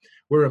kingdom.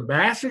 We're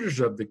ambassadors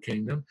of the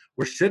kingdom.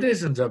 We're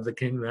citizens of the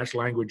kingdom. That's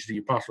language the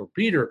Apostle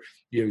Peter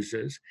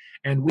uses.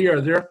 And we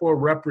are therefore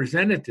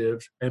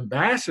representatives,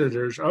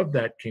 ambassadors of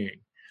that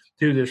king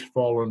to this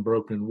fallen,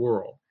 broken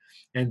world.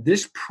 And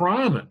this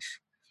promise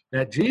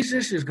that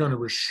Jesus is going to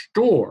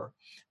restore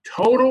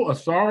total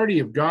authority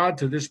of God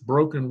to this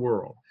broken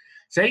world.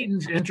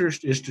 Satan's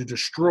interest is to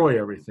destroy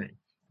everything.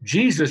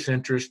 Jesus'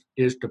 interest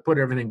is to put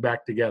everything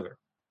back together.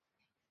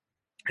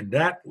 And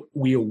that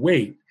we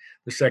await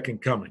the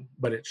second coming.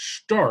 But it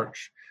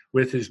starts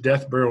with his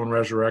death, burial, and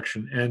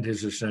resurrection and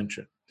his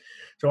ascension.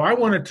 So I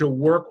wanted to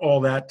work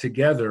all that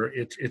together.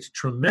 It's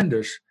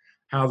tremendous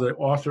how the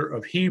author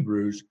of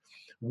Hebrews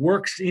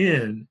works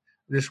in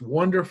this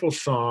wonderful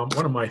psalm,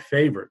 one of my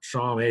favorites,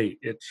 Psalm 8.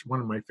 It's one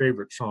of my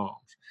favorite psalms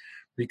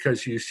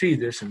because you see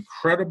this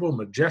incredible,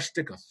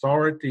 majestic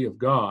authority of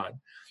God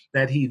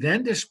that he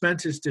then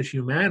dispenses to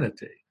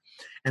humanity.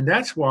 And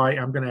that's why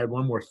I'm going to add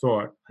one more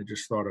thought. I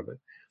just thought of it.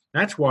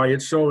 That's why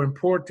it's so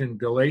important in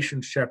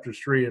Galatians chapter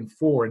 3 and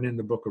 4 and in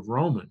the book of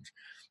Romans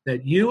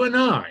that you and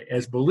I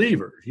as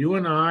believers, you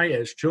and I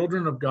as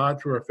children of God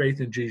through our faith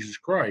in Jesus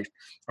Christ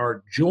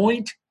are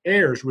joint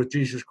heirs with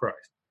Jesus Christ.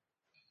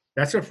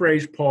 That's a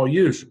phrase Paul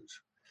uses.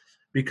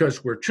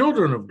 Because we're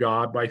children of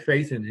God by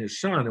faith in his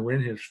Son, and we're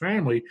in his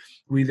family,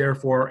 we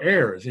therefore are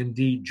heirs,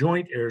 indeed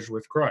joint heirs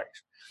with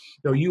Christ.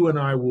 So you and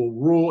I will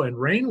rule and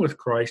reign with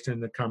Christ in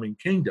the coming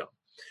kingdom.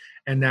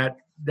 And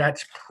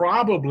that's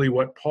probably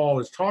what Paul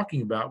is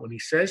talking about when he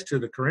says to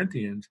the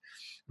Corinthians,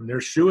 when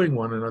they're suing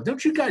one another,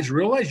 don't you guys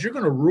realize you're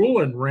going to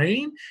rule and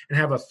reign and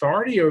have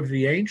authority over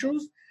the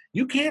angels?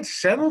 You can't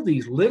settle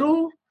these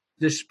little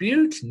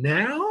disputes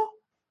now?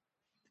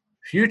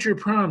 Future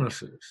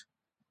promises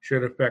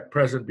should affect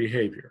present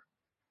behavior.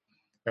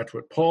 That's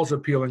what Paul's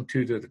appealing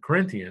to the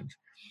Corinthians.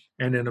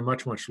 And in a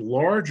much, much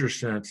larger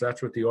sense,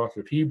 that's what the author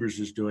of Hebrews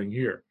is doing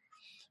here.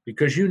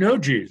 Because you know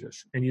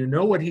Jesus and you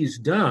know what he's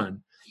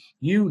done,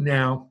 you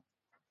now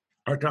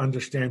are to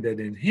understand that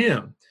in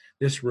him,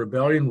 this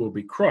rebellion will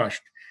be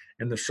crushed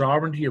and the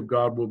sovereignty of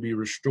God will be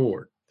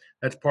restored.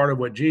 That's part of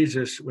what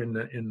Jesus, in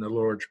the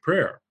Lord's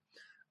Prayer,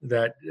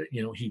 that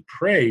he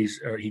prays,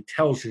 or he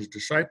tells his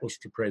disciples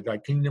to pray, thy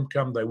kingdom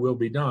come, thy will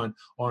be done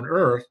on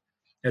earth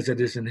as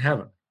it is in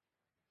heaven.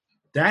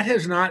 That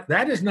is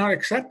not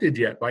accepted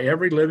yet by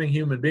every living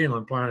human being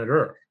on planet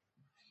Earth,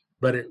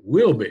 but it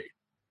will be.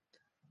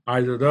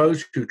 Either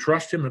those who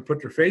trust him and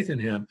put their faith in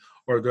him,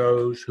 or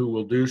those who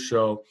will do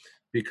so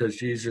because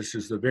Jesus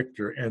is the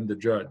victor and the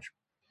judge.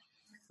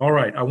 All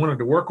right, I wanted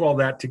to work all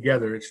that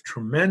together. It's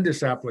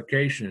tremendous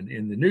application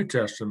in the New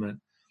Testament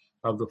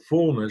of the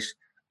fullness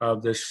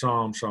of this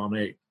Psalm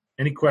 8.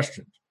 Any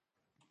questions?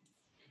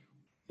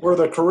 Were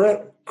the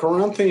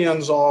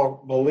Corinthians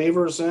all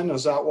believers in?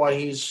 Is that why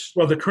he's...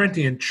 Well, the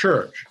Corinthian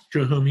church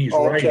to whom he's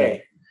writing.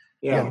 Okay,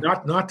 yeah.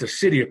 Not the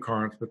city of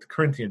Corinth, but the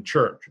Corinthian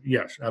church.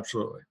 Yes,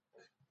 absolutely.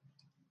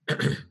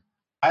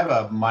 I have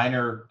a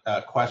minor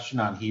question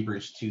on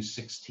Hebrews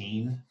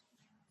 2:16.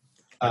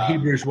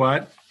 Hebrews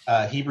what?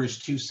 Hebrews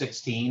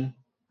 2:16.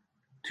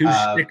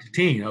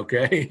 2:16,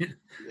 okay.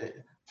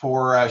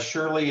 For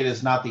surely it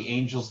is not the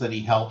angels that he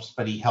helps,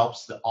 but he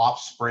helps the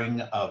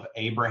offspring of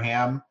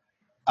Abraham.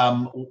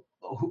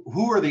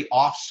 Who are the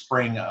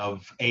offspring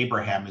of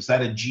Abraham? Is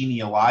that a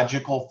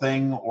genealogical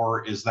thing,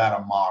 or is that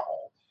a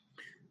model?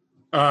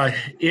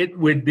 It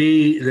would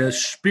be the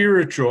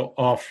spiritual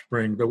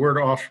offspring. The word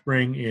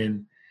offspring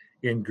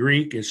in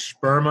Greek is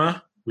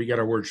sperma. We get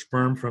our word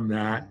sperm from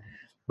that.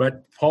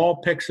 But Paul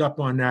picks up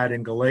on that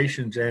in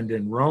Galatians and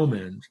in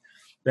Romans,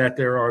 that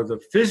there are the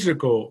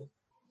physical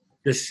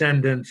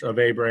descendants of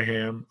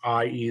Abraham,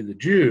 i.e. the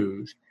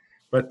Jews,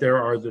 but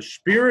there are the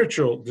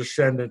spiritual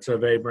descendants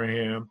of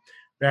Abraham,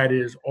 that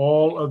is,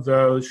 all of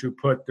those who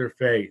put their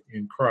faith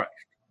in Christ.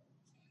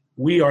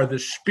 We are the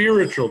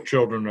spiritual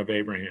children of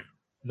Abraham,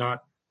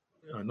 not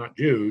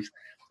Jews,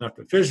 not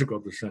the physical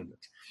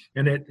descendants.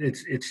 And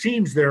it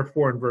seems,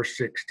 therefore, in verse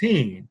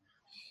 16,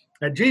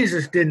 that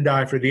Jesus didn't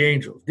die for the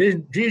angels.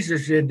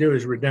 Jesus didn't do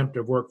his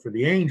redemptive work for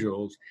the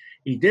angels.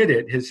 He did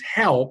it. His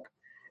help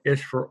is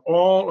for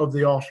all of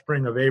the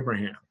offspring of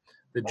Abraham,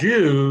 the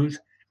Jews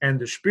and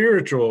the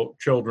spiritual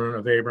children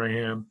of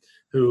Abraham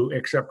who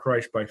accept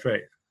Christ by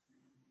faith.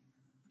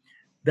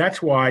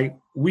 That's why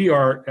we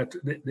are,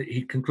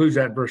 he concludes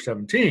that in verse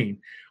 17,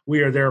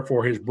 we are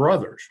therefore his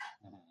brothers.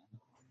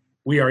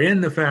 We are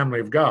in the family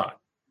of God.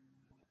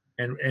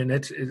 And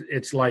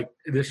it's like,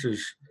 this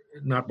is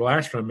not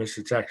blasphemous,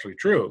 it's actually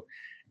true.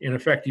 In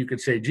effect, you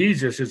could say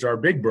Jesus is our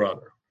big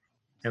brother,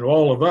 and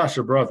all of us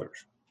are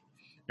brothers.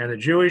 And a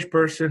Jewish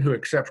person who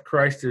accepts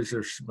Christ as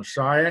their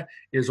Messiah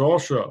is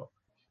also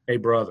a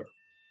brother.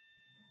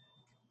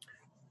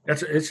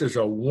 This is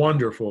a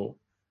wonderful,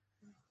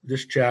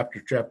 this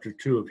chapter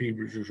 2 of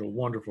Hebrews is a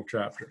wonderful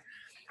chapter.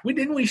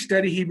 Didn't we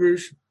study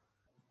Hebrews?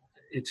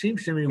 It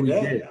seems to me we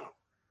did.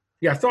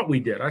 Yeah, I thought we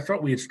did. I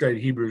thought we had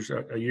studied Hebrews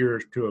a year or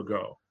two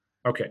ago.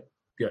 Okay,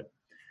 good.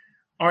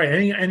 All right,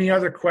 any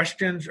other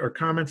questions or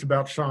comments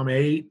about Psalm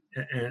 8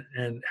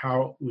 and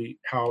how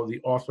the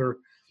author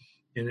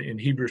in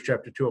Hebrews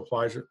chapter 2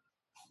 applies it?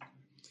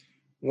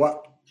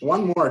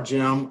 One more,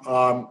 Jim.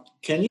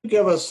 Can you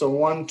give us the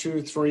 1,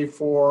 2, 3,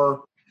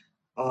 4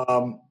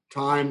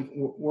 time?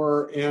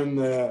 We're in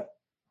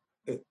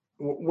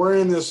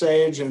this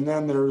age, and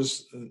then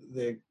there's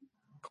the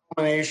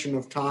culmination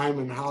of time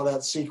and how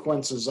that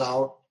sequences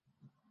out.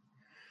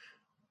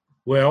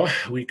 Well,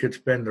 we could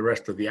spend the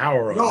rest of the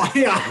hour on it.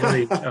 Yeah.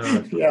 Really,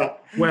 yeah.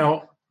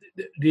 Well,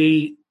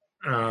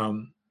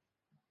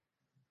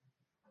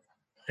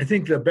 I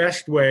think the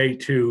best way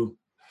to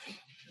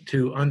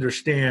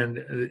understand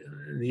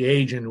the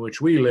age in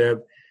which we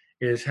live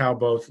is how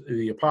both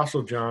the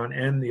Apostle John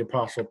and the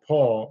Apostle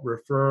Paul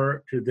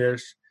refer to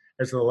this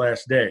as the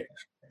last days.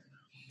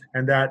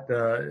 And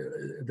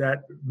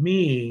that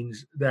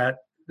means that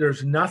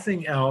there's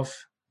nothing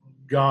else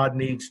God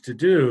needs to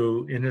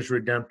do in his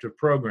redemptive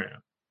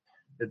program.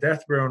 The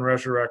death, burial, and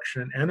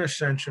resurrection and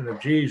ascension of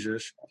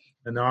Jesus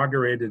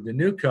inaugurated the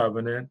new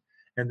covenant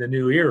and the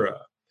new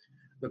era.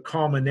 The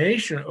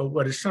culmination of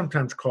what is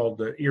sometimes called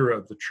the era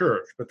of the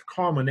church, but the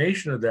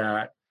culmination of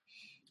that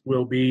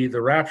will be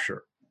the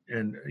rapture.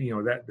 And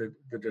that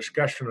the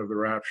discussion of the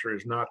rapture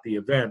is not the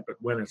event, but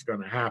when it's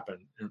going to happen.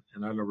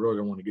 And I really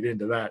don't want to get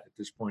into that at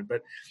this point.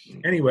 But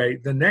anyway,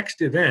 the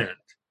next event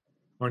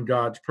on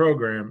God's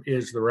program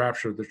is the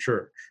rapture of the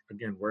church.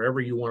 Again, wherever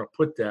you want to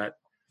put that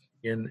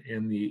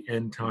in the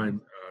end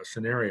time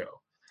scenario.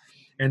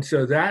 And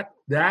so that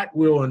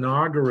will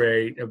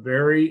inaugurate a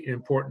very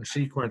important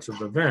sequence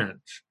of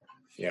events.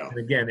 Yeah. And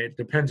again, it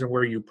depends on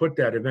where you put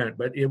that event,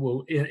 but it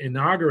will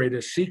inaugurate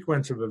a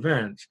sequence of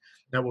events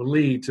that will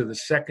lead to the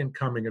second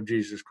coming of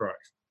Jesus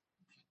Christ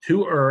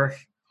to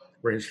earth,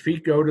 where his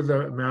feet go to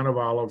the Mount of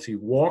Olives. He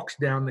walks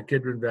down the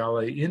Kidron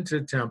Valley into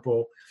the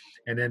temple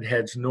and then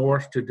heads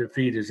north to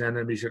defeat his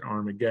enemies at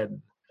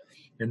Armageddon.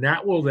 And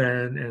that will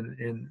then, and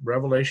in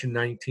Revelation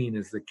 19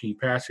 is the key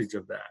passage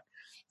of that.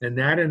 And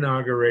that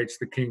inaugurates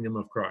the kingdom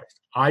of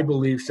Christ. I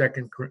believe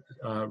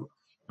I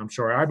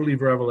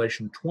believe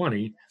Revelation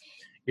 20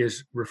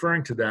 is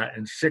referring to that,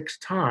 and 6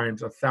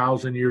 times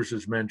 1,000 years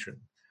is mentioned.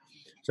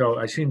 So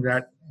I seem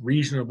that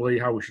reasonably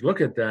how we should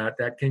look at that.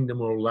 That kingdom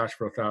will last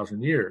for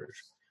 1,000 years,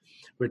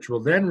 which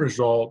will then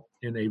result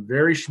in a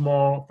very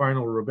small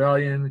final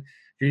rebellion.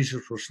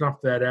 Jesus will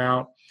snuff that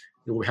out.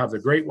 It will have the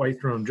great white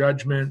throne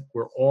judgment,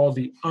 where all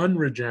the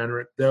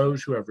unregenerate,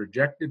 those who have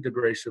rejected the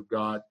grace of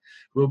God,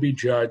 will be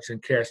judged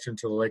and cast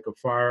into the lake of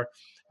fire,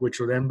 which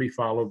will then be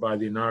followed by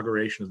the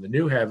inauguration of the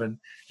new heaven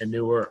and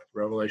new earth,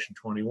 Revelation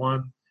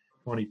 21,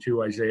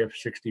 22, Isaiah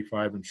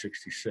 65, and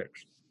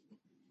 66.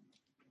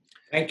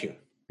 Thank you.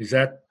 Is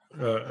that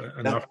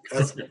enough?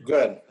 That's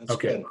good. That's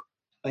Okay. good.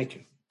 Thank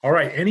you. All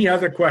right. Any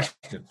other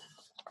questions?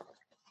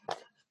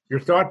 Your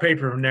thought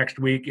paper for next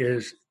week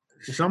is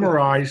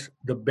summarize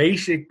the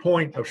basic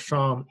point of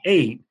Psalm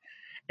 8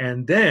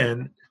 and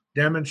then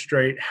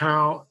demonstrate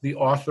how the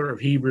author of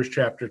Hebrews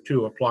chapter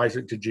 2 applies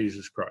it to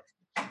Jesus Christ.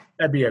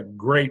 That'd be a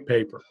great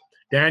paper.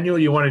 Daniel,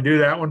 you want to do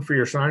that one for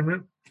your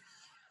assignment?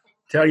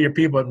 Tell your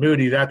people at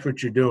Moody that's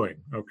what you're doing,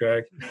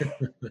 okay?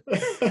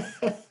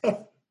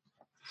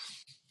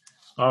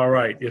 All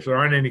right. If there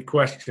aren't any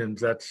questions,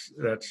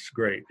 that's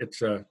great.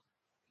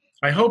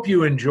 I hope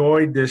you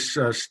enjoyed this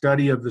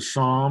study of the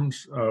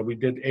Psalms. We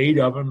did 8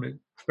 of them. It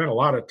spent a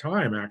lot of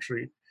time,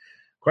 actually,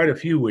 quite a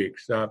few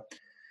weeks. All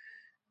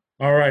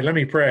right, let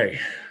me pray.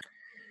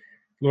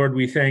 Lord,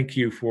 we thank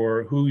you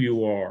for who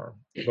you are.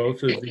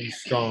 Both of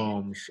these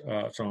Psalms,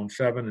 Psalm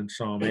 7 and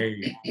Psalm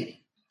 8,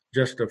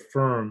 just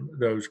affirm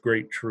those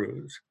great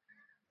truths.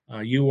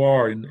 You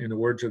are, in the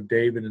words of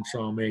David in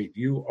Psalm 8,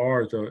 you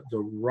are the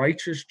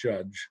righteous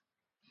judge.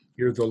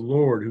 You're the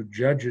Lord who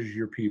judges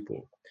your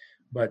people.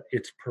 But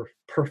it's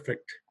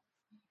perfect.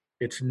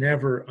 It's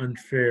never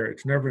unfair.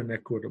 It's never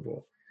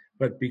inequitable.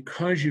 But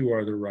because you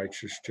are the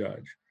righteous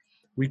judge,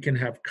 we can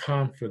have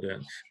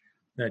confidence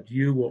that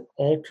you will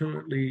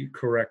ultimately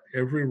correct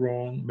every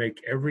wrong,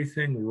 make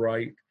everything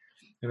right.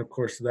 And of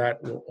course,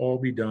 that will all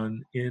be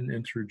done in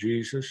and through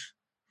Jesus,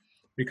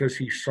 because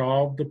he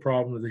solved the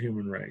problem of the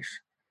human race.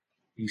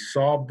 He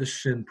solved the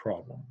sin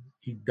problem.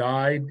 He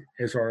died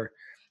as our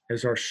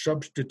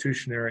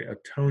substitutionary,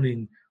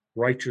 atoning,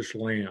 righteous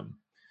lamb,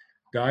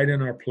 died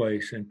in our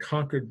place and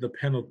conquered the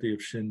penalty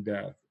of sin,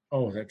 death.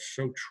 Oh, that's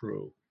so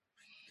true.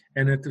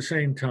 And at the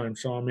same time,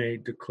 Psalm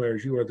 8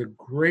 declares you are the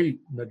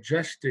great,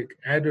 majestic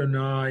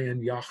Adonai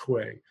and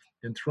Yahweh,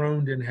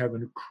 enthroned in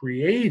heaven, who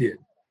created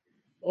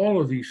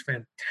all of these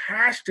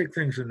fantastic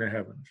things in the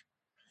heavens.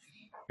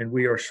 And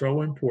we are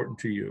so important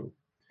to you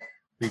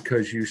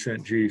because you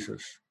sent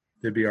Jesus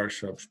to be our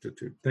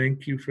substitute.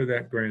 Thank you for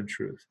that grand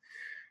truth.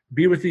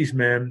 Be with these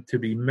men to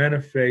be men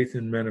of faith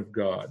and men of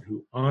God,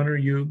 who honor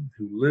you,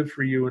 who live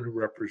for you, and who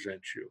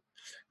represent you.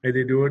 May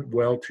they do it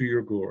well to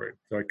your glory.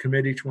 So I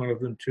commit each one of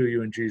them to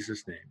you in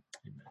Jesus' name.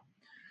 Amen.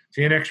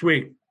 See you next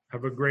week.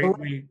 Have a great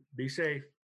week. Be safe.